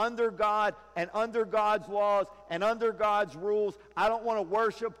under God and under God's laws and under God's rules. I don't want to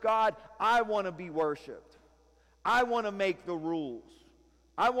worship God. I want to be worshiped. I want to make the rules.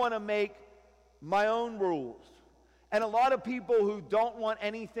 I want to make my own rules. And a lot of people who don't want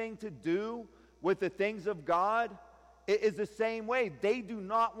anything to do with the things of God is the same way. They do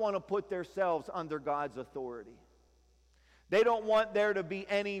not want to put themselves under God's authority. They don't want there to be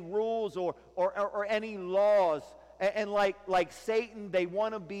any rules or any laws. And like Satan, they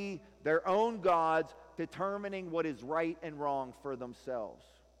want to be their own gods, determining what is right and wrong for themselves.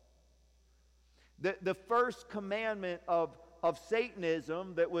 The first commandment of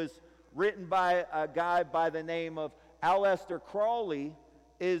Satanism, that was written by a guy by the name of Aleister Crowley,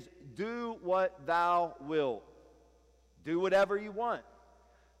 is do what thou wilt. Do whatever you want.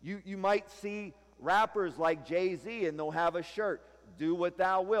 You might see rappers like Jay-Z, and they'll have a shirt, do what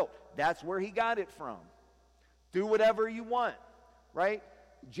thou wilt. That's where he got it from. Do whatever you want, right?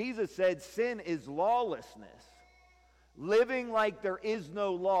 Jesus said sin is lawlessness. Living like there is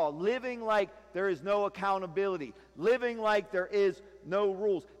no law. Living like there is no accountability. Living like there is no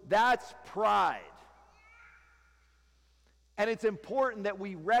rules. That's pride. And it's important that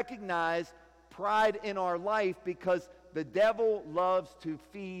we recognize pride in our life, because the devil loves to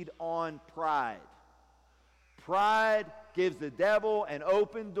feed on pride. Pride gives the devil an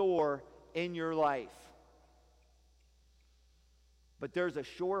open door in your life. But there's a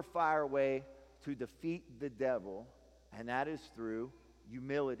surefire way to defeat the devil, and that is through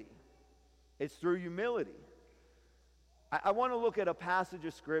humility. It's through humility. I want to look at a passage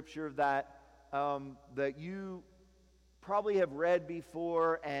of Scripture that you probably have read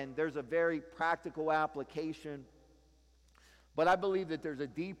before, and there's a very practical application. But I believe that there's a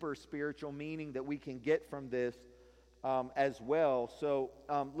deeper spiritual meaning that we can get from this as well. So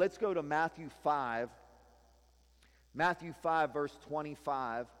let's go to Matthew 5. Matthew 5, verse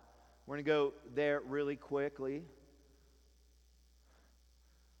 25. We're going to go there really quickly.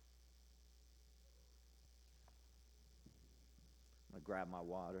 I'm going to grab my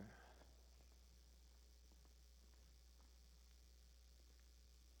water.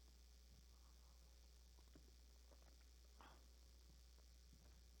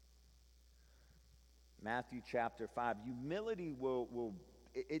 Matthew chapter 5. Humility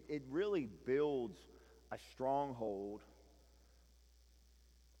it really builds a stronghold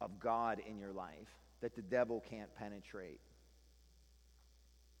of God in your life that the devil can't penetrate.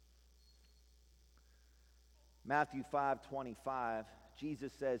 Matthew 5:25,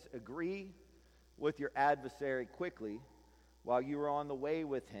 Jesus says, agree with your adversary quickly while you are on the way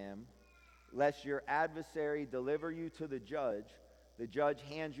with him, lest your adversary deliver you to the judge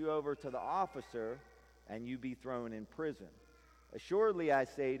hands you over to the officer, and you be thrown in prison. Assuredly, I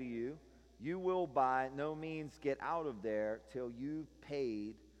say to you, you will by no means get out of there till you've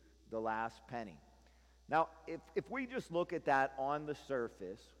paid the last penny. Now, if we just look at that on the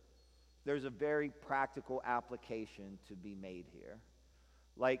surface, there's a very practical application to be made here.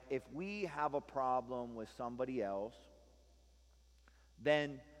 Like, if we have a problem with somebody else,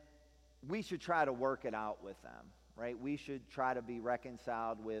 then we should try to work it out with them, right? We should try to be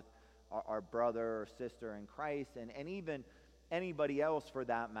reconciled with our brother or sister in Christ, and even anybody else for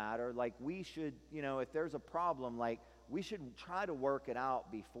that matter. Like, we should, if there's a problem, like, we should try to work it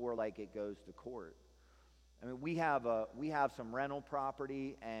out before, like, it goes to court. I mean, we have some rental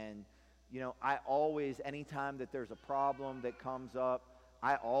property, and, I always, anytime that there's a problem that comes up,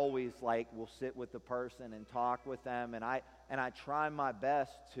 I always, will sit with the person and talk with them, and I try my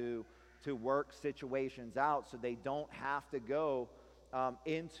best to work situations out so they don't have to go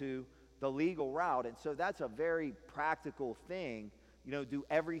into the legal route. And so that's a very practical thing. Do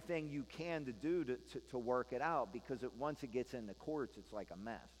everything you can to do to work it out, because once it gets in the courts, it's like a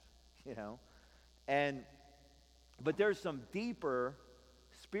mess, But there's some deeper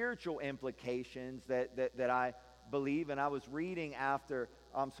spiritual implications that I believe, and I was reading after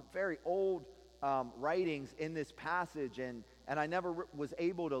some very old writings in this passage, and I never was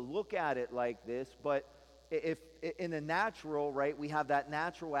able to look at it like this, but if in the natural, right, we have that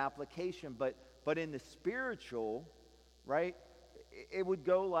natural application, but in the spiritual, right, it would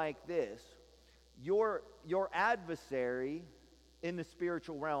go like this. Your adversary in the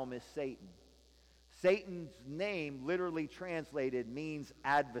spiritual realm is Satan. Satan's name, literally translated, means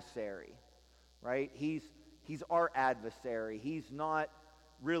adversary, right? He's our adversary. He's not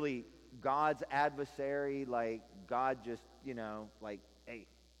really God's adversary, like God just, hey,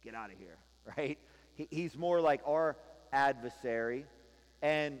 get out of here, right? He's more like our adversary,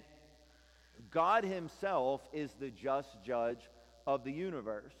 and God himself is the just judge of the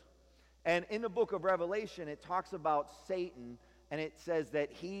universe. And in the book of Revelation, it talks about Satan, and it says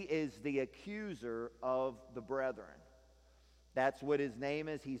that he is the accuser of the brethren. That's what his name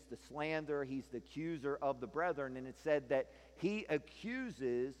is. He's the slanderer. He's the accuser of the brethren. And it said that he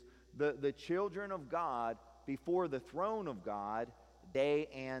accuses the children of God before the throne of God day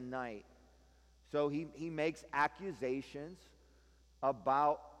and night. So he makes accusations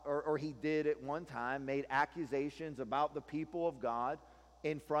about, or he did at one time, made accusations about the people of God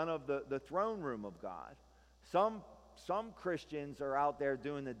in front of the throne room of God. Some Christians are out there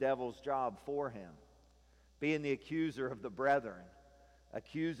doing the devil's job for him, being the accuser of the brethren,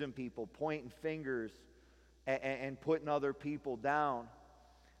 accusing people, pointing fingers, and putting other people down.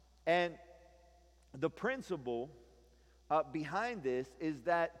 And the principle behind this is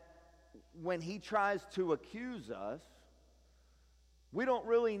that when he tries to accuse us, we don't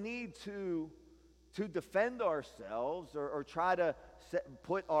really need to defend ourselves or try to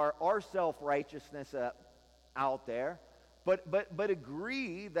put our self-righteousness out there, but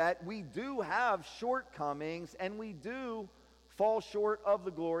agree that we do have shortcomings and we do fall short of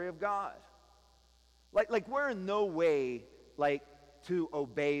the glory of God. Like we're in no way to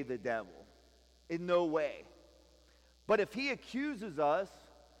obey the devil. In no way. But if he accuses us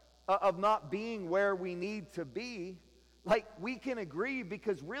of not being where we need to be, we can agree,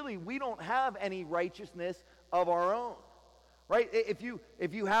 because really we don't have any righteousness of our own. Right? If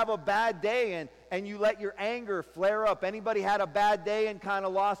you have a bad day and you let your anger flare up. Anybody had a bad day and kind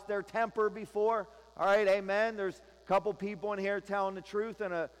of lost their temper before? All right, amen. There's a couple people in here telling the truth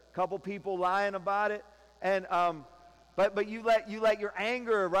and a couple people lying about it. And but you let your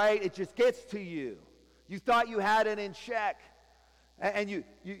anger, right? It just gets to you. You thought you had it in check. And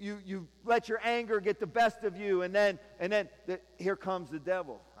you let your anger get the best of you, and then here comes the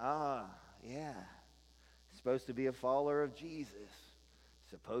devil. Yeah. Supposed to be a follower of Jesus,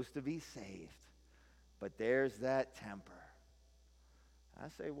 supposed to be saved, but there's that temper. I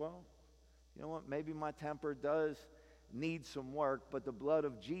say, well, you know what? Maybe my temper does need some work, but the blood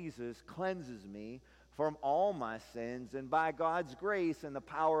of Jesus cleanses me from all my sins, and by God's grace and the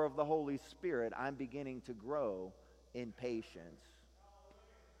power of the Holy Spirit, I'm beginning to grow in patience.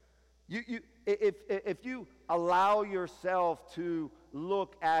 If you allow yourself to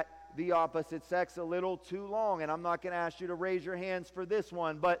look at the opposite sex a little too long, and I'm not going to ask you to raise your hands for this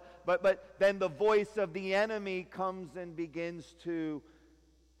one, but then the voice of the enemy comes and begins to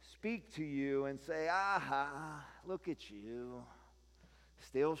speak to you and say, look at you,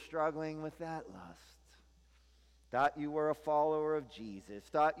 still struggling with that lust. Thought you were a follower of Jesus,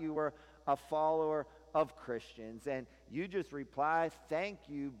 thought you were a follower of Christians, and you just reply, thank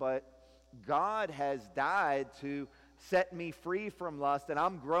you, but God has died to set me free from lust, and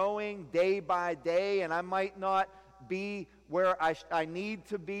I'm growing day by day, and I might not be where I need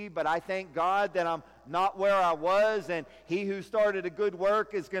to be, but I thank God that I'm not where I was, and He who started a good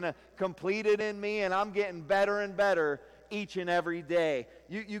work is going to complete it in me, and I'm getting better and better each and every day.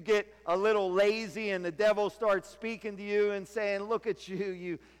 You get a little lazy, and the devil starts speaking to you and saying, look at you,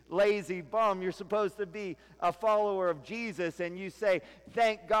 you lazy bum. You're supposed to be a follower of Jesus, and you say,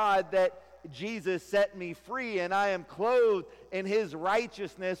 thank God that Jesus set me free, and I am clothed in His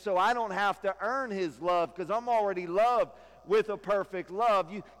righteousness, so I don't have to earn His love because I'm already loved with a perfect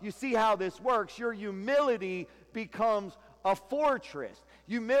love. You see how this works. Your humility becomes a fortress.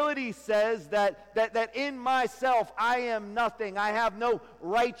 Humility says that in myself I am nothing. I have no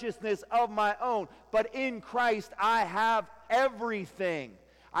righteousness of my own, but in Christ I have everything.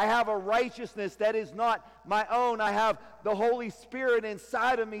 I have a righteousness that is not my own. I have the Holy Spirit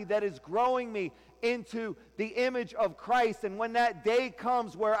inside of me that is growing me into the image of Christ. And when that day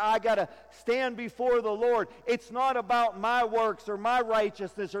comes where I got to stand before the Lord, it's not about my works or my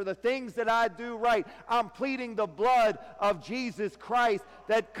righteousness or the things that I do right. I'm pleading the blood of Jesus Christ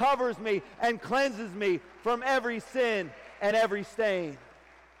that covers me and cleanses me from every sin and every stain.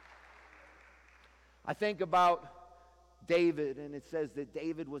 I think about David, and it says that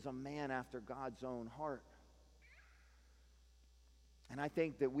David was a man after God's own heart. And I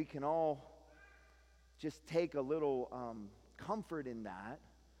think that we can all just take a little comfort in that,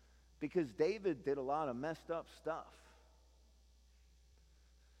 because David did a lot of messed up stuff.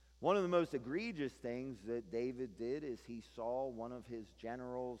 One of the most egregious things that David did is he saw one of his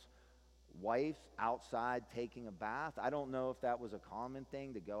generals' wives outside taking a bath. I don't know if that was a common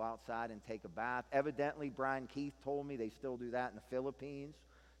thing to go outside and take a bath. Evidently, Brian Keith told me they still do that in the Philippines.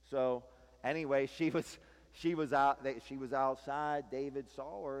 So anyway, she was outside. David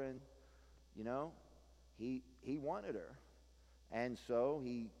saw her, and he wanted her, and so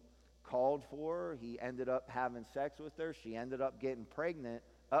he called for her. He ended up having sex with her. She ended up getting pregnant.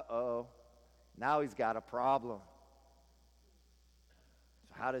 Now he's got a problem.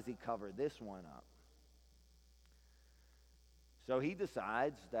 How does he cover this one up? So he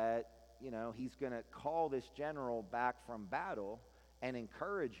decides that, he's going to call this general back from battle and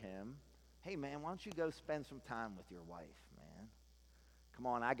encourage him. Hey, man, why don't you go spend some time with your wife, man? Come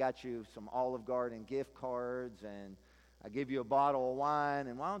on, I got you some Olive Garden gift cards, and I give you a bottle of wine,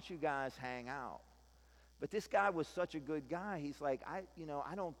 and why don't you guys hang out? But this guy was such a good guy. He's like, I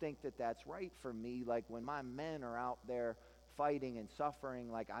don't think that that's right for me. Like, when my men are out there fighting and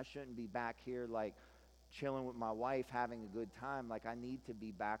suffering, like, I shouldn't be back here, like, chilling with my wife, having a good time. Like, I need to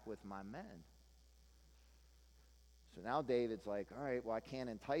be back with my men. So now David's like, all right, well, I can't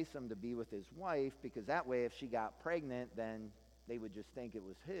entice him to be with his wife, because that way if she got pregnant, then they would just think it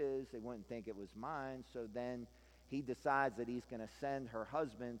was his. They wouldn't think it was mine. So then he decides that he's going to send her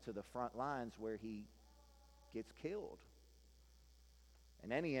husband to the front lines where he gets killed.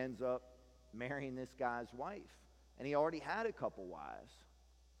 And then he ends up marrying this guy's wife. And he already had a couple wives.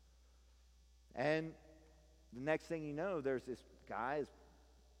 And the next thing you know, there's this guy, his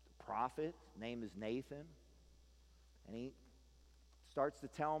prophet, his name is Nathan. And he starts to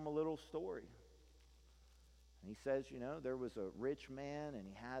tell him a little story. And he says, there was a rich man, and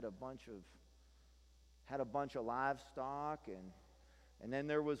he had a bunch of livestock, and then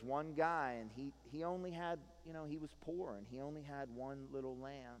there was one guy, and he only had, he was poor, and he only had one little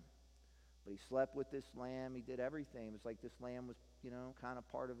lamb. But he slept with this lamb. He did everything. It was like this lamb was, kind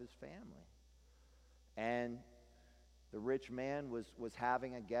of part of his family. And the rich man was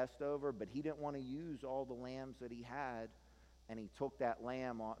having a guest over, but he didn't want to use all the lambs that he had. And he took that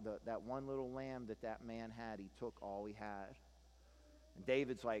lamb, that one little lamb that man had, he took all he had. And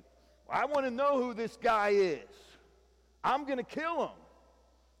David's like, well, I want to know who this guy is. I'm going to kill him.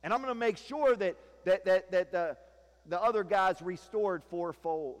 And I'm going to make sure that the other guy's restored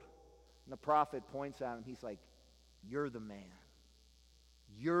fourfold. And the prophet points at him. He's like, you're the man.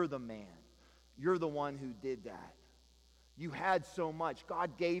 You're the man. You're the one who did that. You had so much.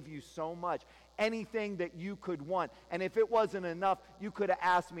 God gave you so much. Anything that you could want. And if it wasn't enough, you could have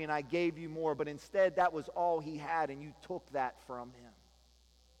asked me and I gave you more. But instead, that was all he had, and you took that from him.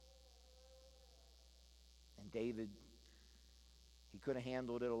 And David, he could have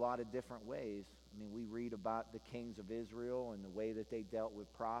handled it a lot of different ways. I mean, we read about the kings of Israel and the way that they dealt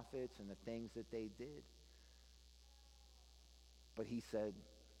with prophets and the things that they did. But he said,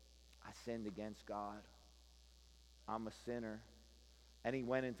 I sinned against God. I'm a sinner. And he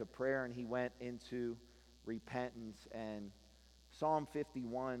went into prayer, and he went into repentance. And Psalm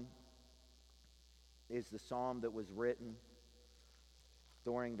 51 is the psalm that was written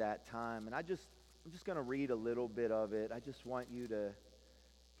during that time. And I'm just going to read a little bit of it. I just want you to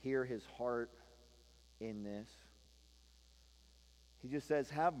hear his heart in this. He just says,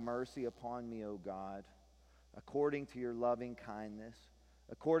 have mercy upon me, O God, according to your loving kindness,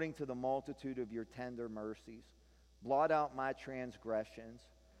 according to the multitude of your tender mercies. Blot out my transgressions.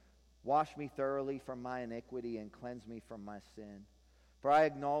 Wash me thoroughly from my iniquity and cleanse me from my sin. For I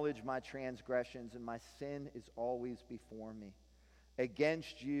acknowledge my transgressions, and my sin is always before me.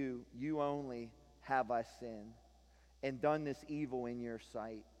 Against you, you only, have I sinned, and done this evil in your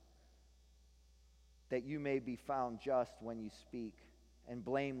sight, that you may be found just when you speak, and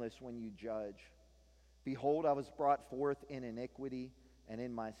blameless when you judge. Behold, I was brought forth in iniquity, and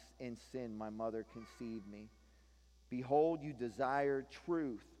in sin my mother conceived me. Behold, you desire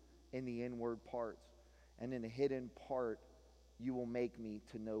truth in the inward parts, and in the hidden part you will make me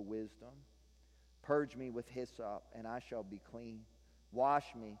to know wisdom. Purge me with hyssop, and I shall be clean. Wash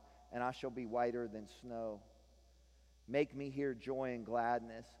me, and I shall be whiter than snow. Make me hear joy and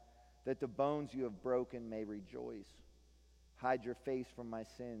gladness, that the bones you have broken may rejoice. Hide your face from my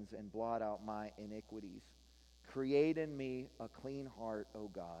sins and blot out my iniquities. Create in me a clean heart, O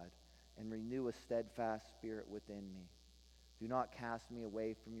God, and renew a steadfast spirit within me. Do not cast me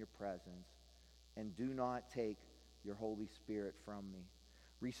away from your presence, and do not take your Holy Spirit from me.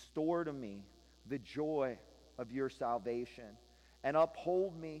 Restore to me the joy of your salvation, and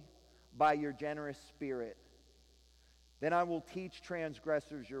uphold me by your generous spirit. Then I will teach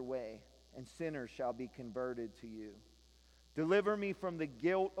transgressors your way, and sinners shall be converted to you. Deliver me from the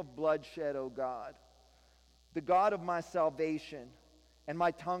guilt of bloodshed, O God, the God of my salvation, and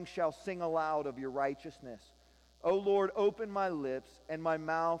my tongue shall sing aloud of your righteousness. O Lord, open my lips, and my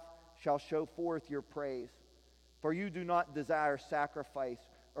mouth shall show forth your praise. For you do not desire sacrifice,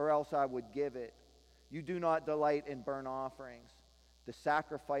 or else I would give it. You do not delight in burnt offerings. The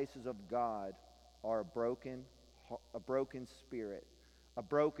sacrifices of God are a broken spirit, a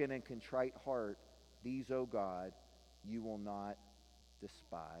broken and contrite heart. These, O God, you will not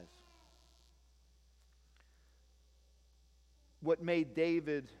despise. What made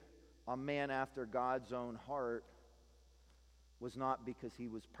David a man after God's own heart was not because he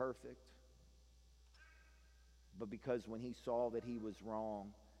was perfect, but because when he saw that he was wrong,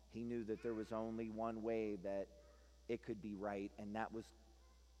 he knew that there was only one way that it could be right, and that was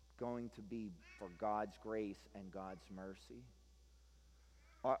going to be for God's grace and God's mercy.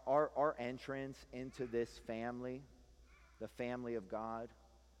 Our entrance into this family, the family of God,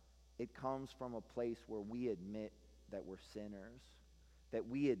 it comes from a place where we admit that we're sinners, that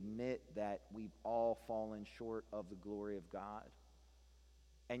we admit that we've all fallen short of the glory of God.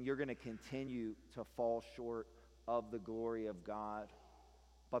 And you're going to continue to fall short of the glory of God.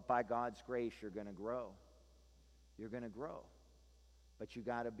 But by God's grace, you're going to grow. You're going to grow. But you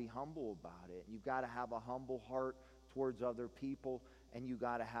got to be humble about it. You've got to have a humble heart towards other people, and you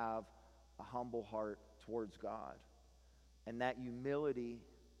got to have a humble heart towards God. And that humility,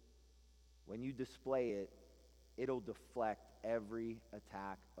 when you display it, it'll deflect every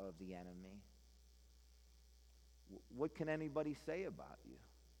attack of the enemy. What can anybody say about you?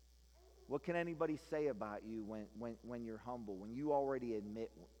 What can anybody say about you when you're humble, when you already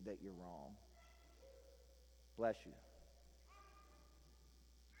admit that you're wrong? Bless you.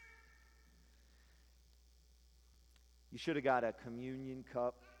 You should have got a communion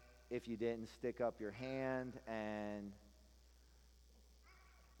cup if you didn't stick up your hand, and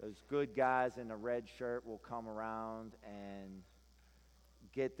those good guys in the red shirt will come around and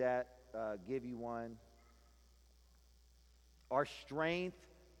get that, give you one. Our strength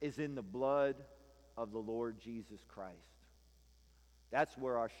is in the blood of the Lord Jesus Christ. That's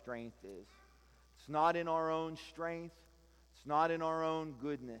where our strength is. It's not in our own strength. It's not in our own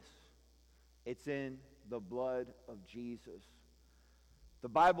goodness. It's in the blood of Jesus. The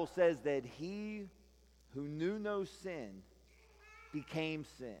Bible says that he who knew no sin became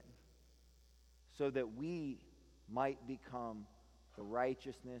sin, so that we might become the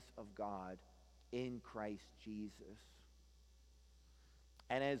righteousness of God in Christ Jesus.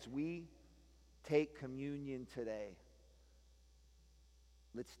 And as we take communion today,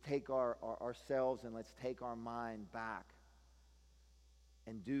 let's take ourselves and let's take our mind back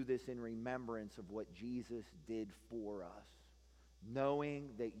and do this in remembrance of what Jesus did for us, knowing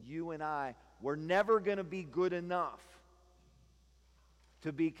that you and I were never going to be good enough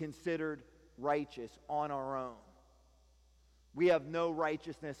to be considered righteous on our own. We have no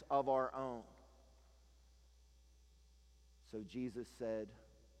righteousness of our own. So Jesus said,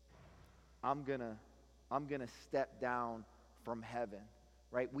 I'm gonna step down from heaven.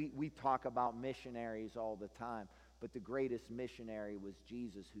 Right? We talk about missionaries all the time, but the greatest missionary was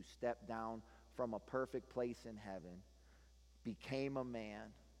Jesus, who stepped down from a perfect place in heaven, became a man.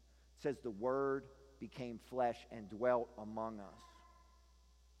 It says the Word became flesh and dwelt among us.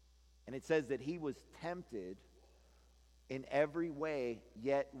 And it says that he was tempted in every way,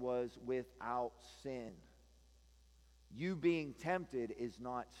 yet was without sin. You being tempted is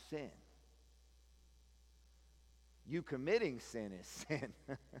not sin. You committing sin is sin.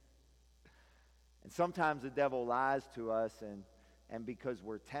 And sometimes the devil lies to us, and because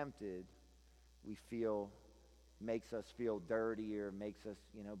we're tempted, makes us feel dirty, or makes us,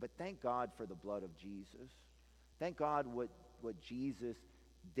 but thank God for the blood of Jesus. Thank God what Jesus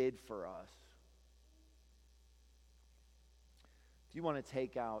did for us. If you want to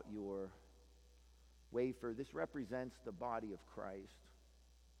take out your wafer, this represents the body of Christ.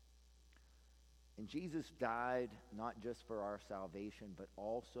 And Jesus died not just for our salvation, but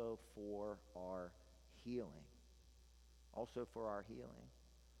also for our healing. Also for our healing.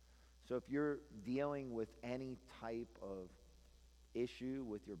 So if you're dealing with any type of issue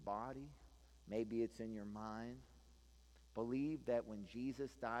with your body, maybe it's in your mind, believe that when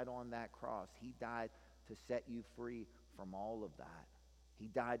Jesus died on that cross, he died to set you free from all of that. He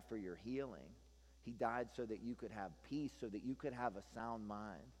died for your healing. He died so that you could have peace, so that you could have a sound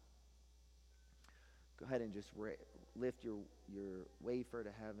mind. Go ahead and just lift your wafer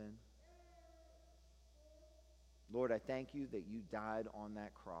to heaven. Lord, I thank you that you died on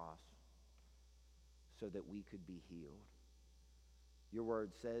that cross so that we could be healed. Your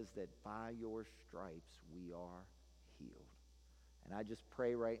word says that by your stripes we are healed. And I just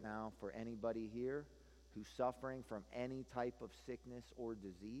pray right now for anybody here who's suffering from any type of sickness or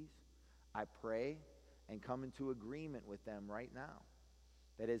disease. I pray and come into agreement with them right now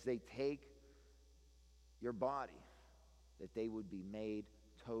that as they take your body, that they would be made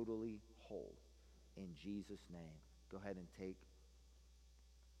totally whole. In Jesus' name. Go ahead and take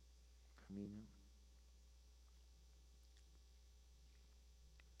communion.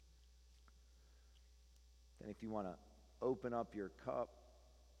 And if you want to open up your cup,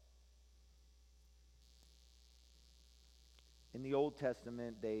 in the Old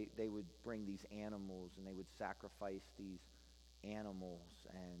Testament, they would bring these animals and they would sacrifice these animals,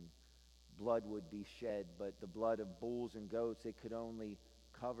 and blood would be shed, but the blood of bulls and goats, it could only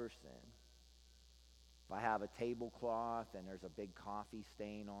cover sin. If I have a tablecloth and there's a big coffee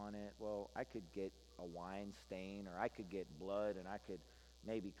stain on it, well, I could get a wine stain, or I could get blood and I could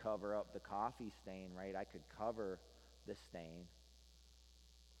maybe cover up the coffee stain, right? I could cover the stain.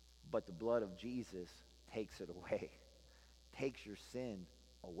 But the blood of Jesus takes it away. Takes your sin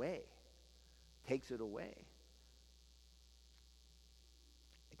away. Takes it away.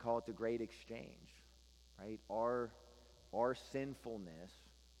 They call it the great exchange, right? Our sinfulness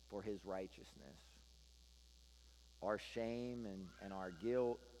for his righteousness. Our shame and our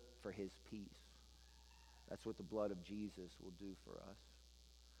guilt for his peace. That's what the blood of Jesus will do for us.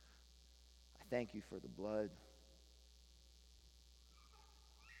 I thank you for the blood.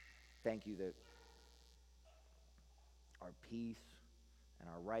 Thank you that our peace and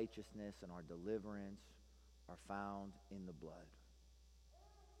our righteousness and our deliverance are found in the blood.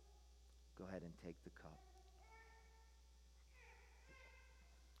 Go ahead and take the cup.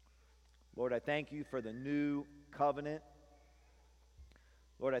 Lord, I thank you for the new covenant.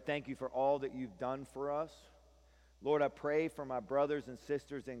 Lord, I thank you for all that you've done for us. Lord, I pray for my brothers and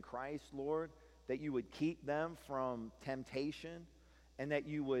sisters in Christ, Lord, that you would keep them from temptation and that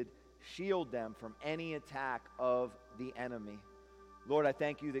you would shield them from any attack of the enemy. Lord, I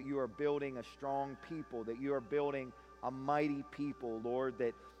thank you that you are building a strong people, that you are building a mighty people, Lord,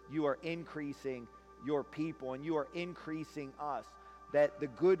 that you are increasing your people and you are increasing us, that the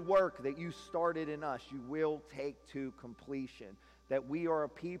good work that you started in us, you will take to completion, that we are a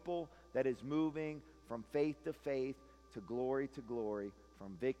people that is moving from faith to faith, to glory,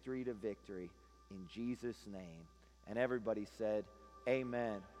 from victory to victory, in Jesus' name. And everybody said,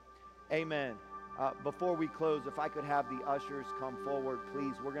 amen. Amen. Before we close, if I could have the ushers come forward,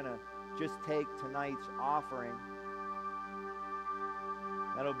 please. We're going to just take tonight's offering.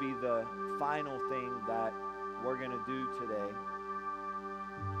 That'll be the final thing that we're going to do today.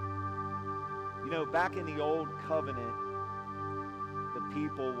 You know, back in the old covenant, the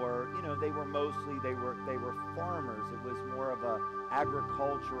people were, they were farmers. It was more of a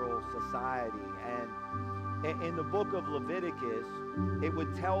agricultural society. And in the book of Leviticus, it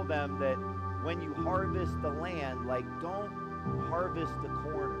would tell them that when you harvest the land, don't harvest the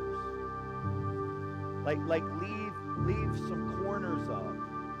corners. Leave some corners up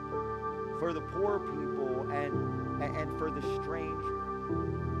for the poor people and for the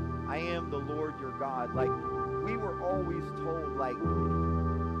stranger. I am the Lord your God. We were always told,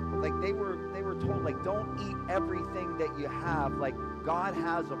 they were told, don't eat everything that you have. God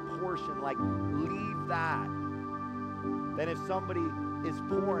has a portion, leave that. Then if somebody is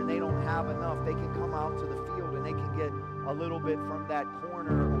poor and they don't have enough, they can come out to the field and they can get a little bit from that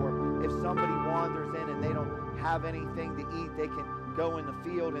corner. Or if somebody wanders in and they don't have anything to eat, they can go in the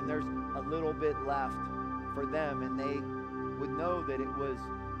field and there's a little bit left for them, and they would know that it was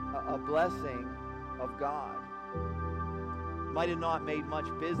a blessing of God. Might have not made much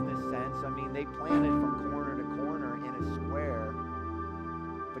business sense. I mean, they planted from corner to corner in a square,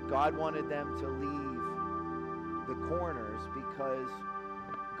 but God wanted them to leave the corners because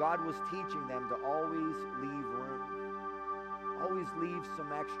God was teaching them to always leave room. Always leave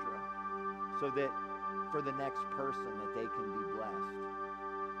some extra so that for the next person that they can be blessed.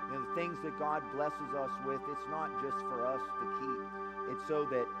 You know, the things that God blesses us with, it's not just for us to keep. It's so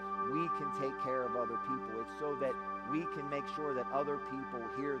that we can take care of other people. It's so that we can make sure that other people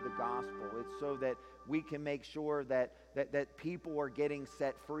hear the gospel. It's so that we can make sure that people are getting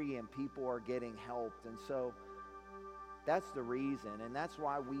set free and people are getting helped. And so that's the reason, and that's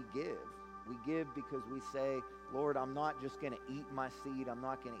why we give. We give because we say, Lord, I'm not just going to eat my seed. I'm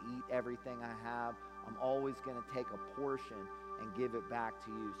not going to eat everything I have. I'm always going to take a portion and give it back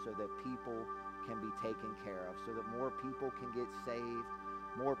to you so that people can be taken care of, so that more people can get saved,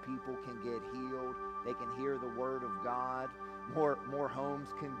 more people can get healed, they can hear the word of God, more homes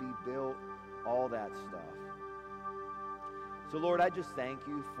can be built, all that stuff. So Lord, I just thank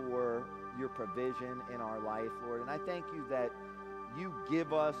you for your provision in our life, Lord, and I thank you that you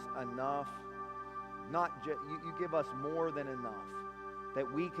give us enough, you give us more than enough, that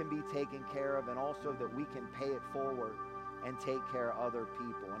we can be taken care of, and also that we can pay it forward and take care of other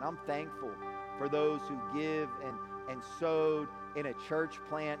people. And I'm thankful for those who give and sowed in a church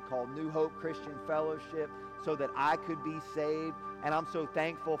plant called New Hope Christian Fellowship so that I could be saved. And I'm so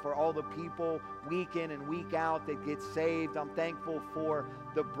thankful for all the people week in and week out that get saved. I'm thankful for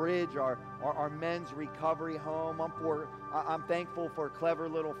the Bridge, our men's recovery home. I'm thankful for Clever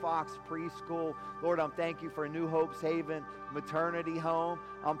Little Fox Preschool. Lord, I'm thank you for New Hope's Haven Maternity Home.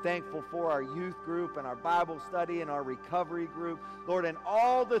 I'm thankful for our youth group and our Bible study and our recovery group. Lord, and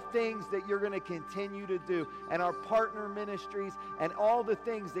all the things that you're going to continue to do, and our partner ministries, and all the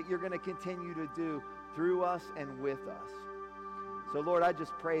things that you're going to continue to do through us and with us. So, Lord, I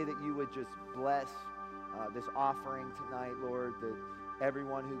just pray that you would just bless this offering tonight, Lord, that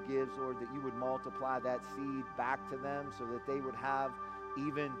everyone who gives, Lord, that you would multiply that seed back to them so that they would have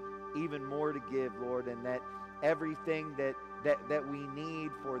even more to give, Lord, and that everything that we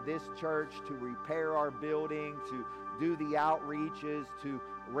need for this church to repair our building, to do the outreaches, to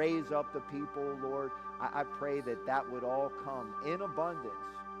raise up the people, Lord, I pray that would all come in abundance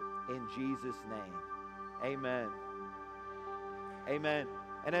in Jesus' name. Amen. Amen.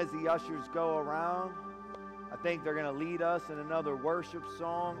 And as the ushers go around, I think they're going to lead us in another worship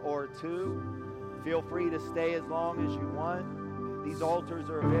song or two. Feel free to stay as long as you want. These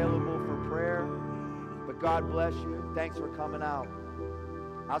altars are available for prayer. But God bless you. Thanks for coming out.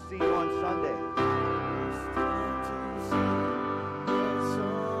 I'll see you on Sunday.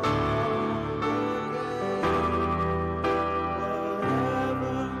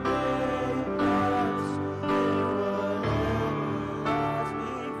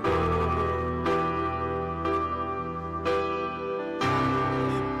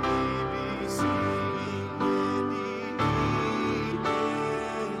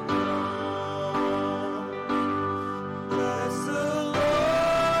 Bless the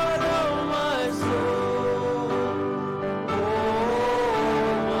Lord, oh my soul.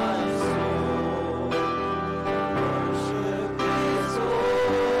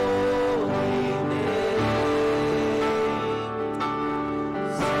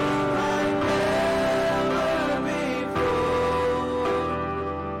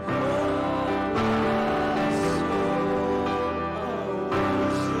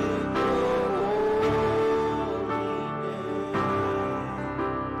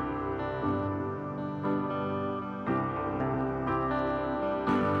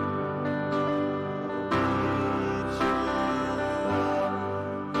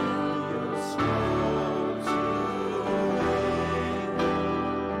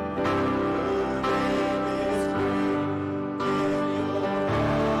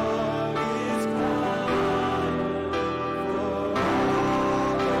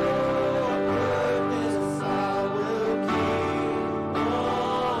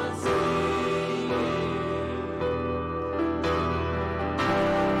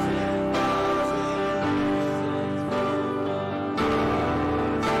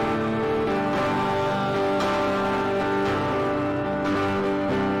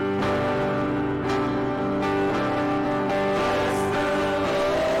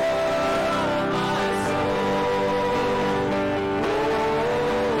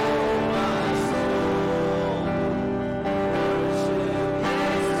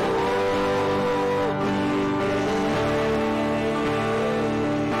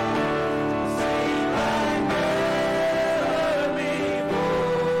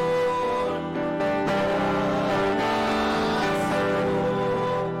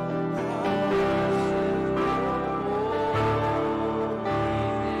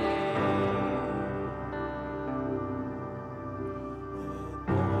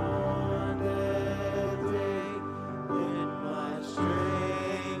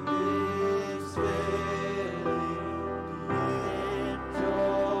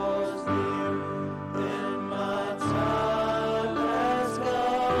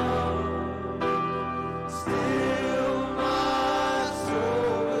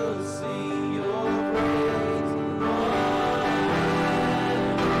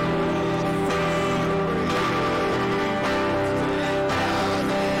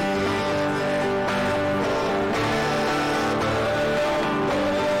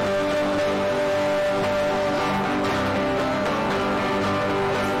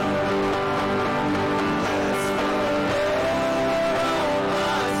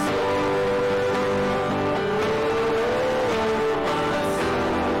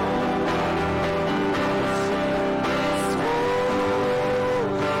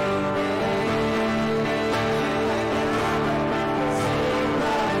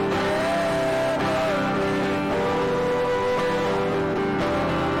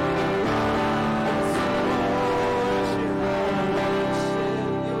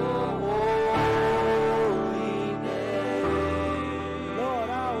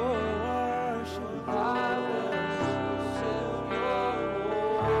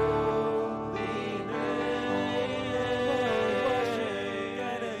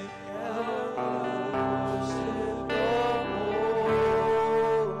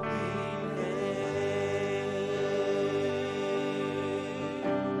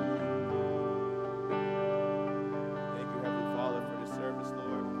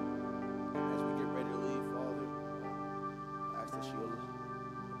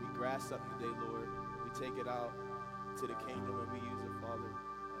 mess up today, Lord, we take it out to the kingdom and we use it, Father.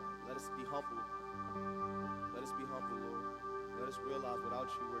 Let us be humble. Let us be humble, Lord. Let us realize without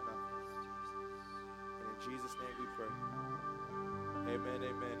you we're nothing. And in Jesus' name we pray. Amen,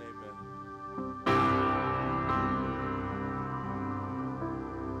 amen, amen.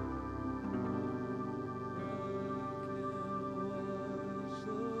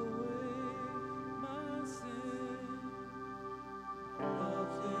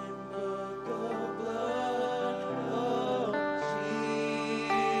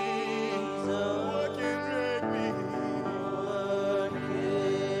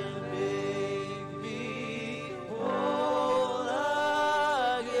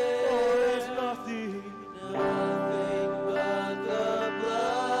 Nothing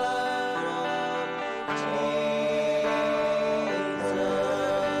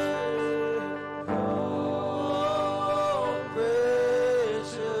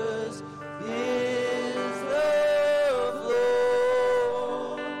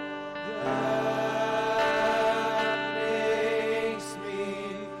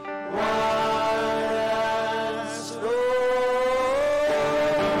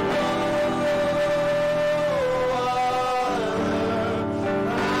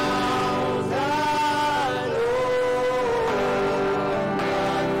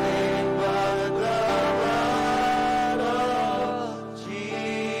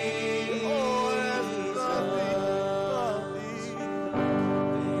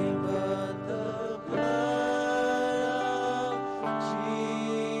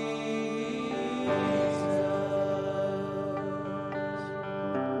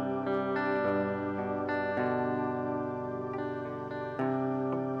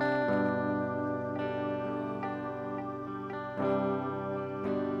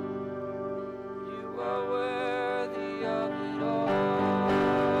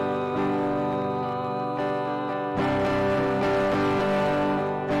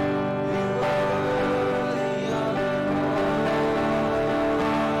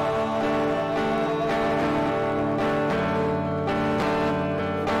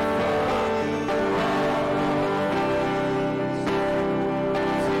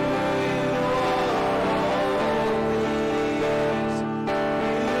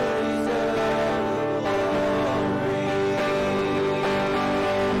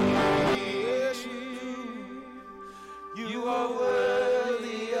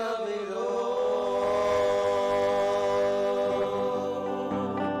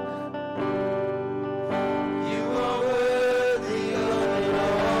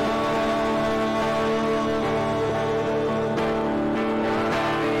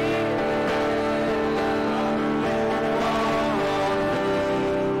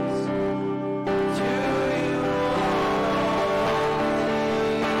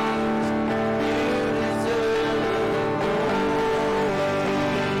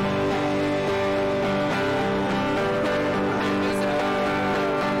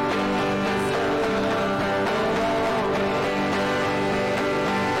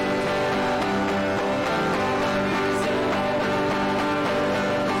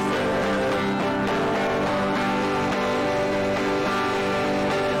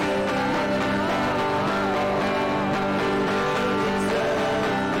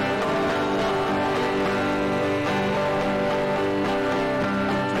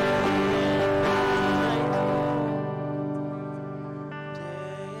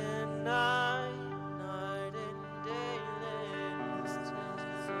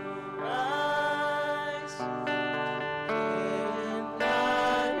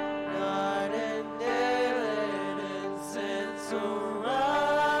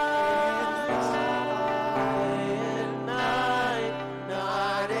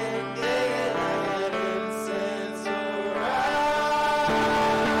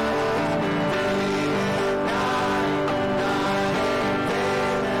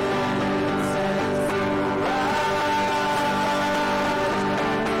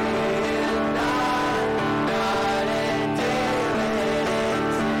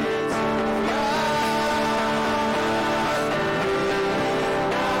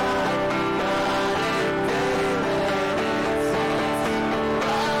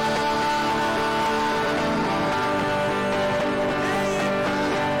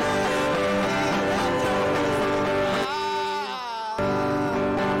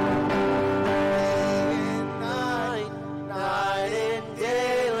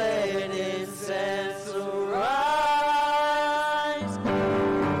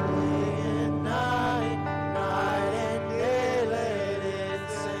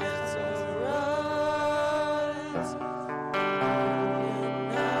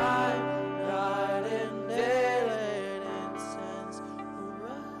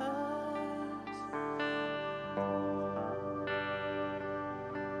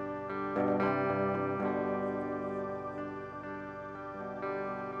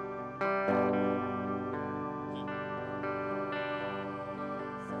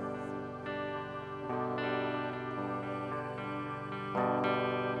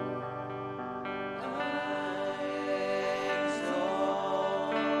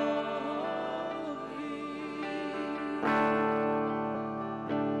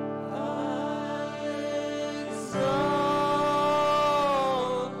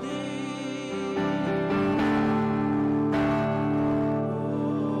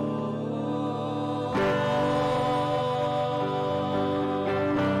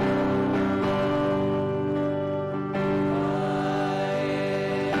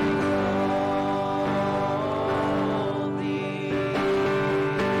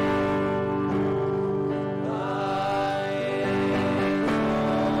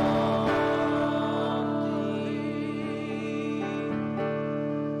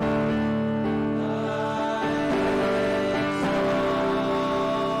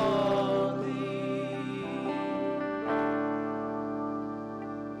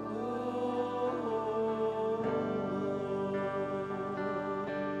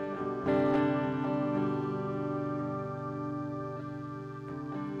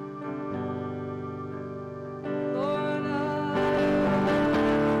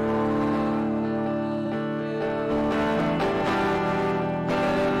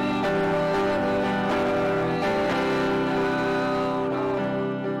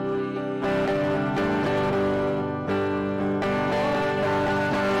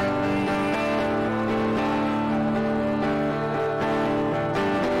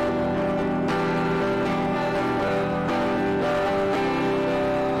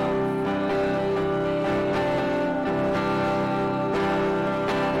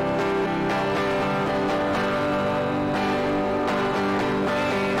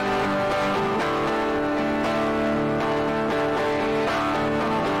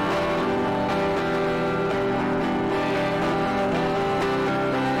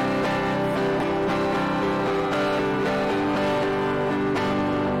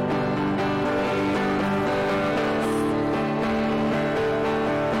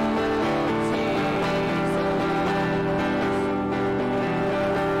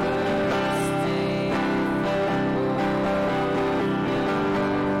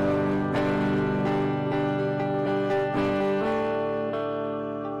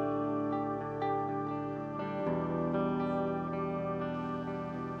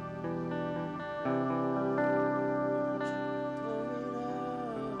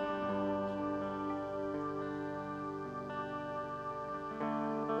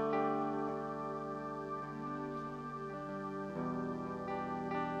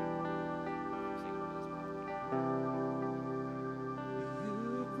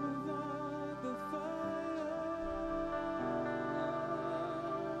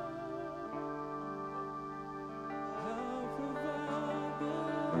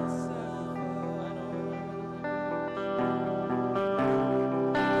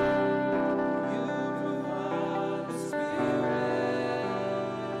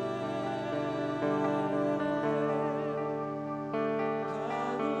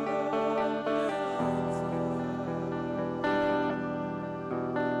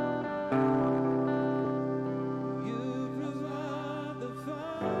You provide the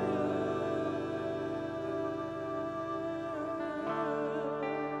fire.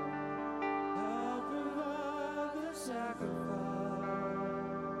 I'll provide the sacrifice.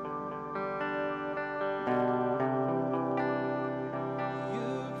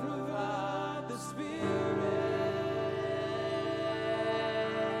 You provide the Spirit.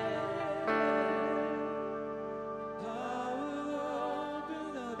 I will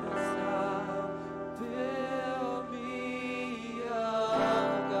open up inside.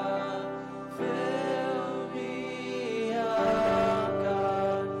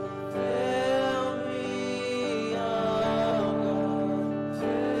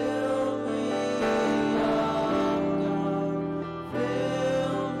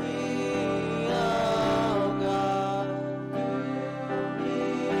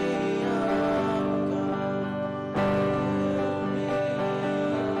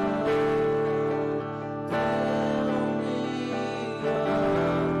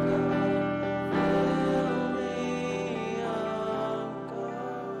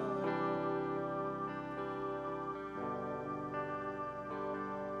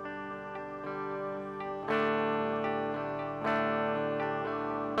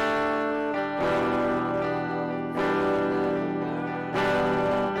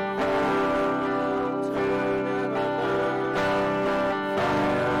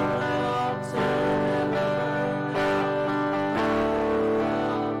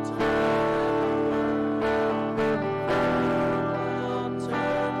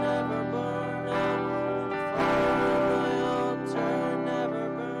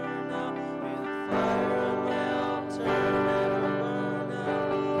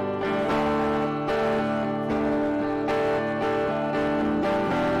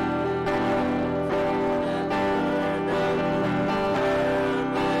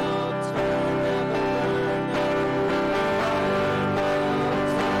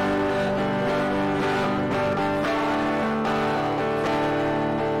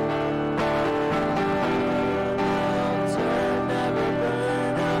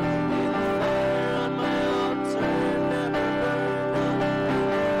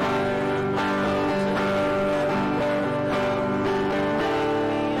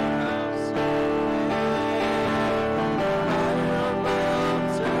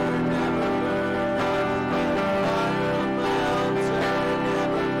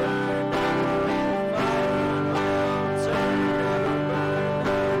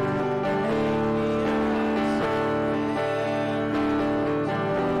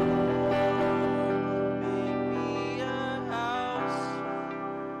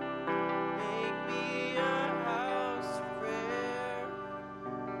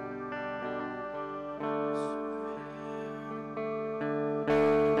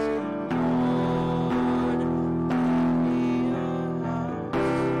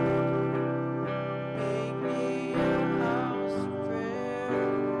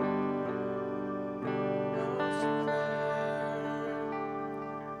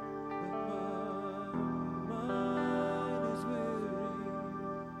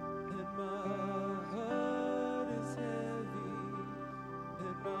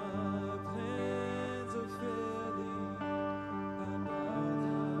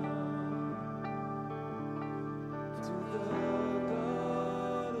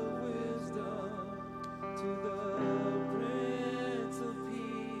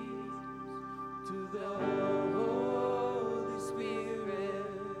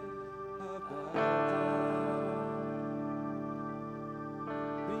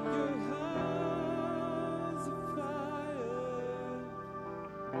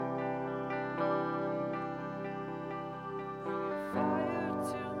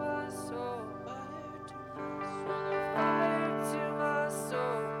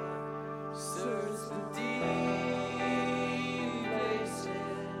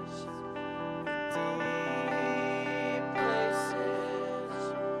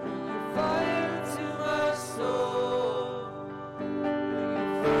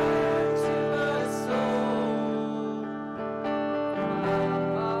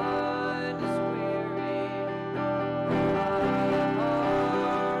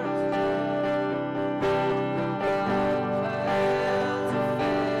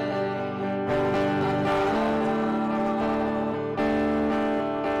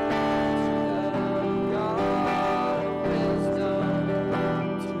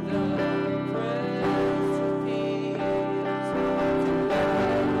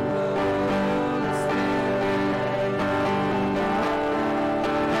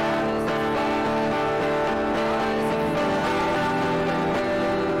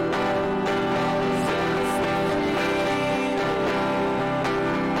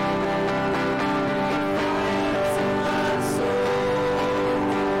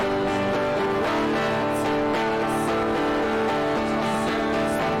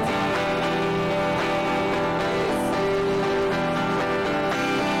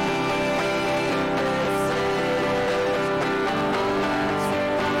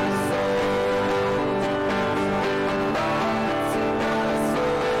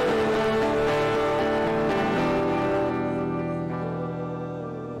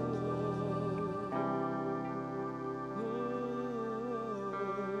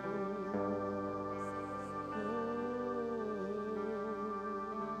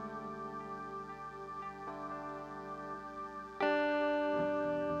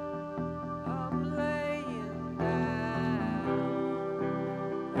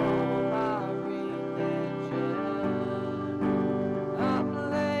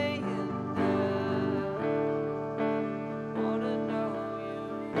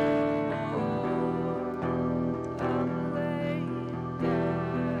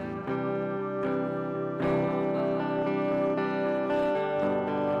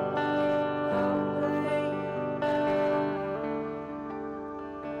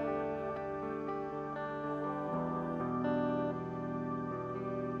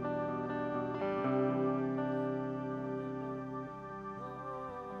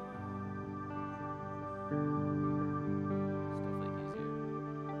 Amen.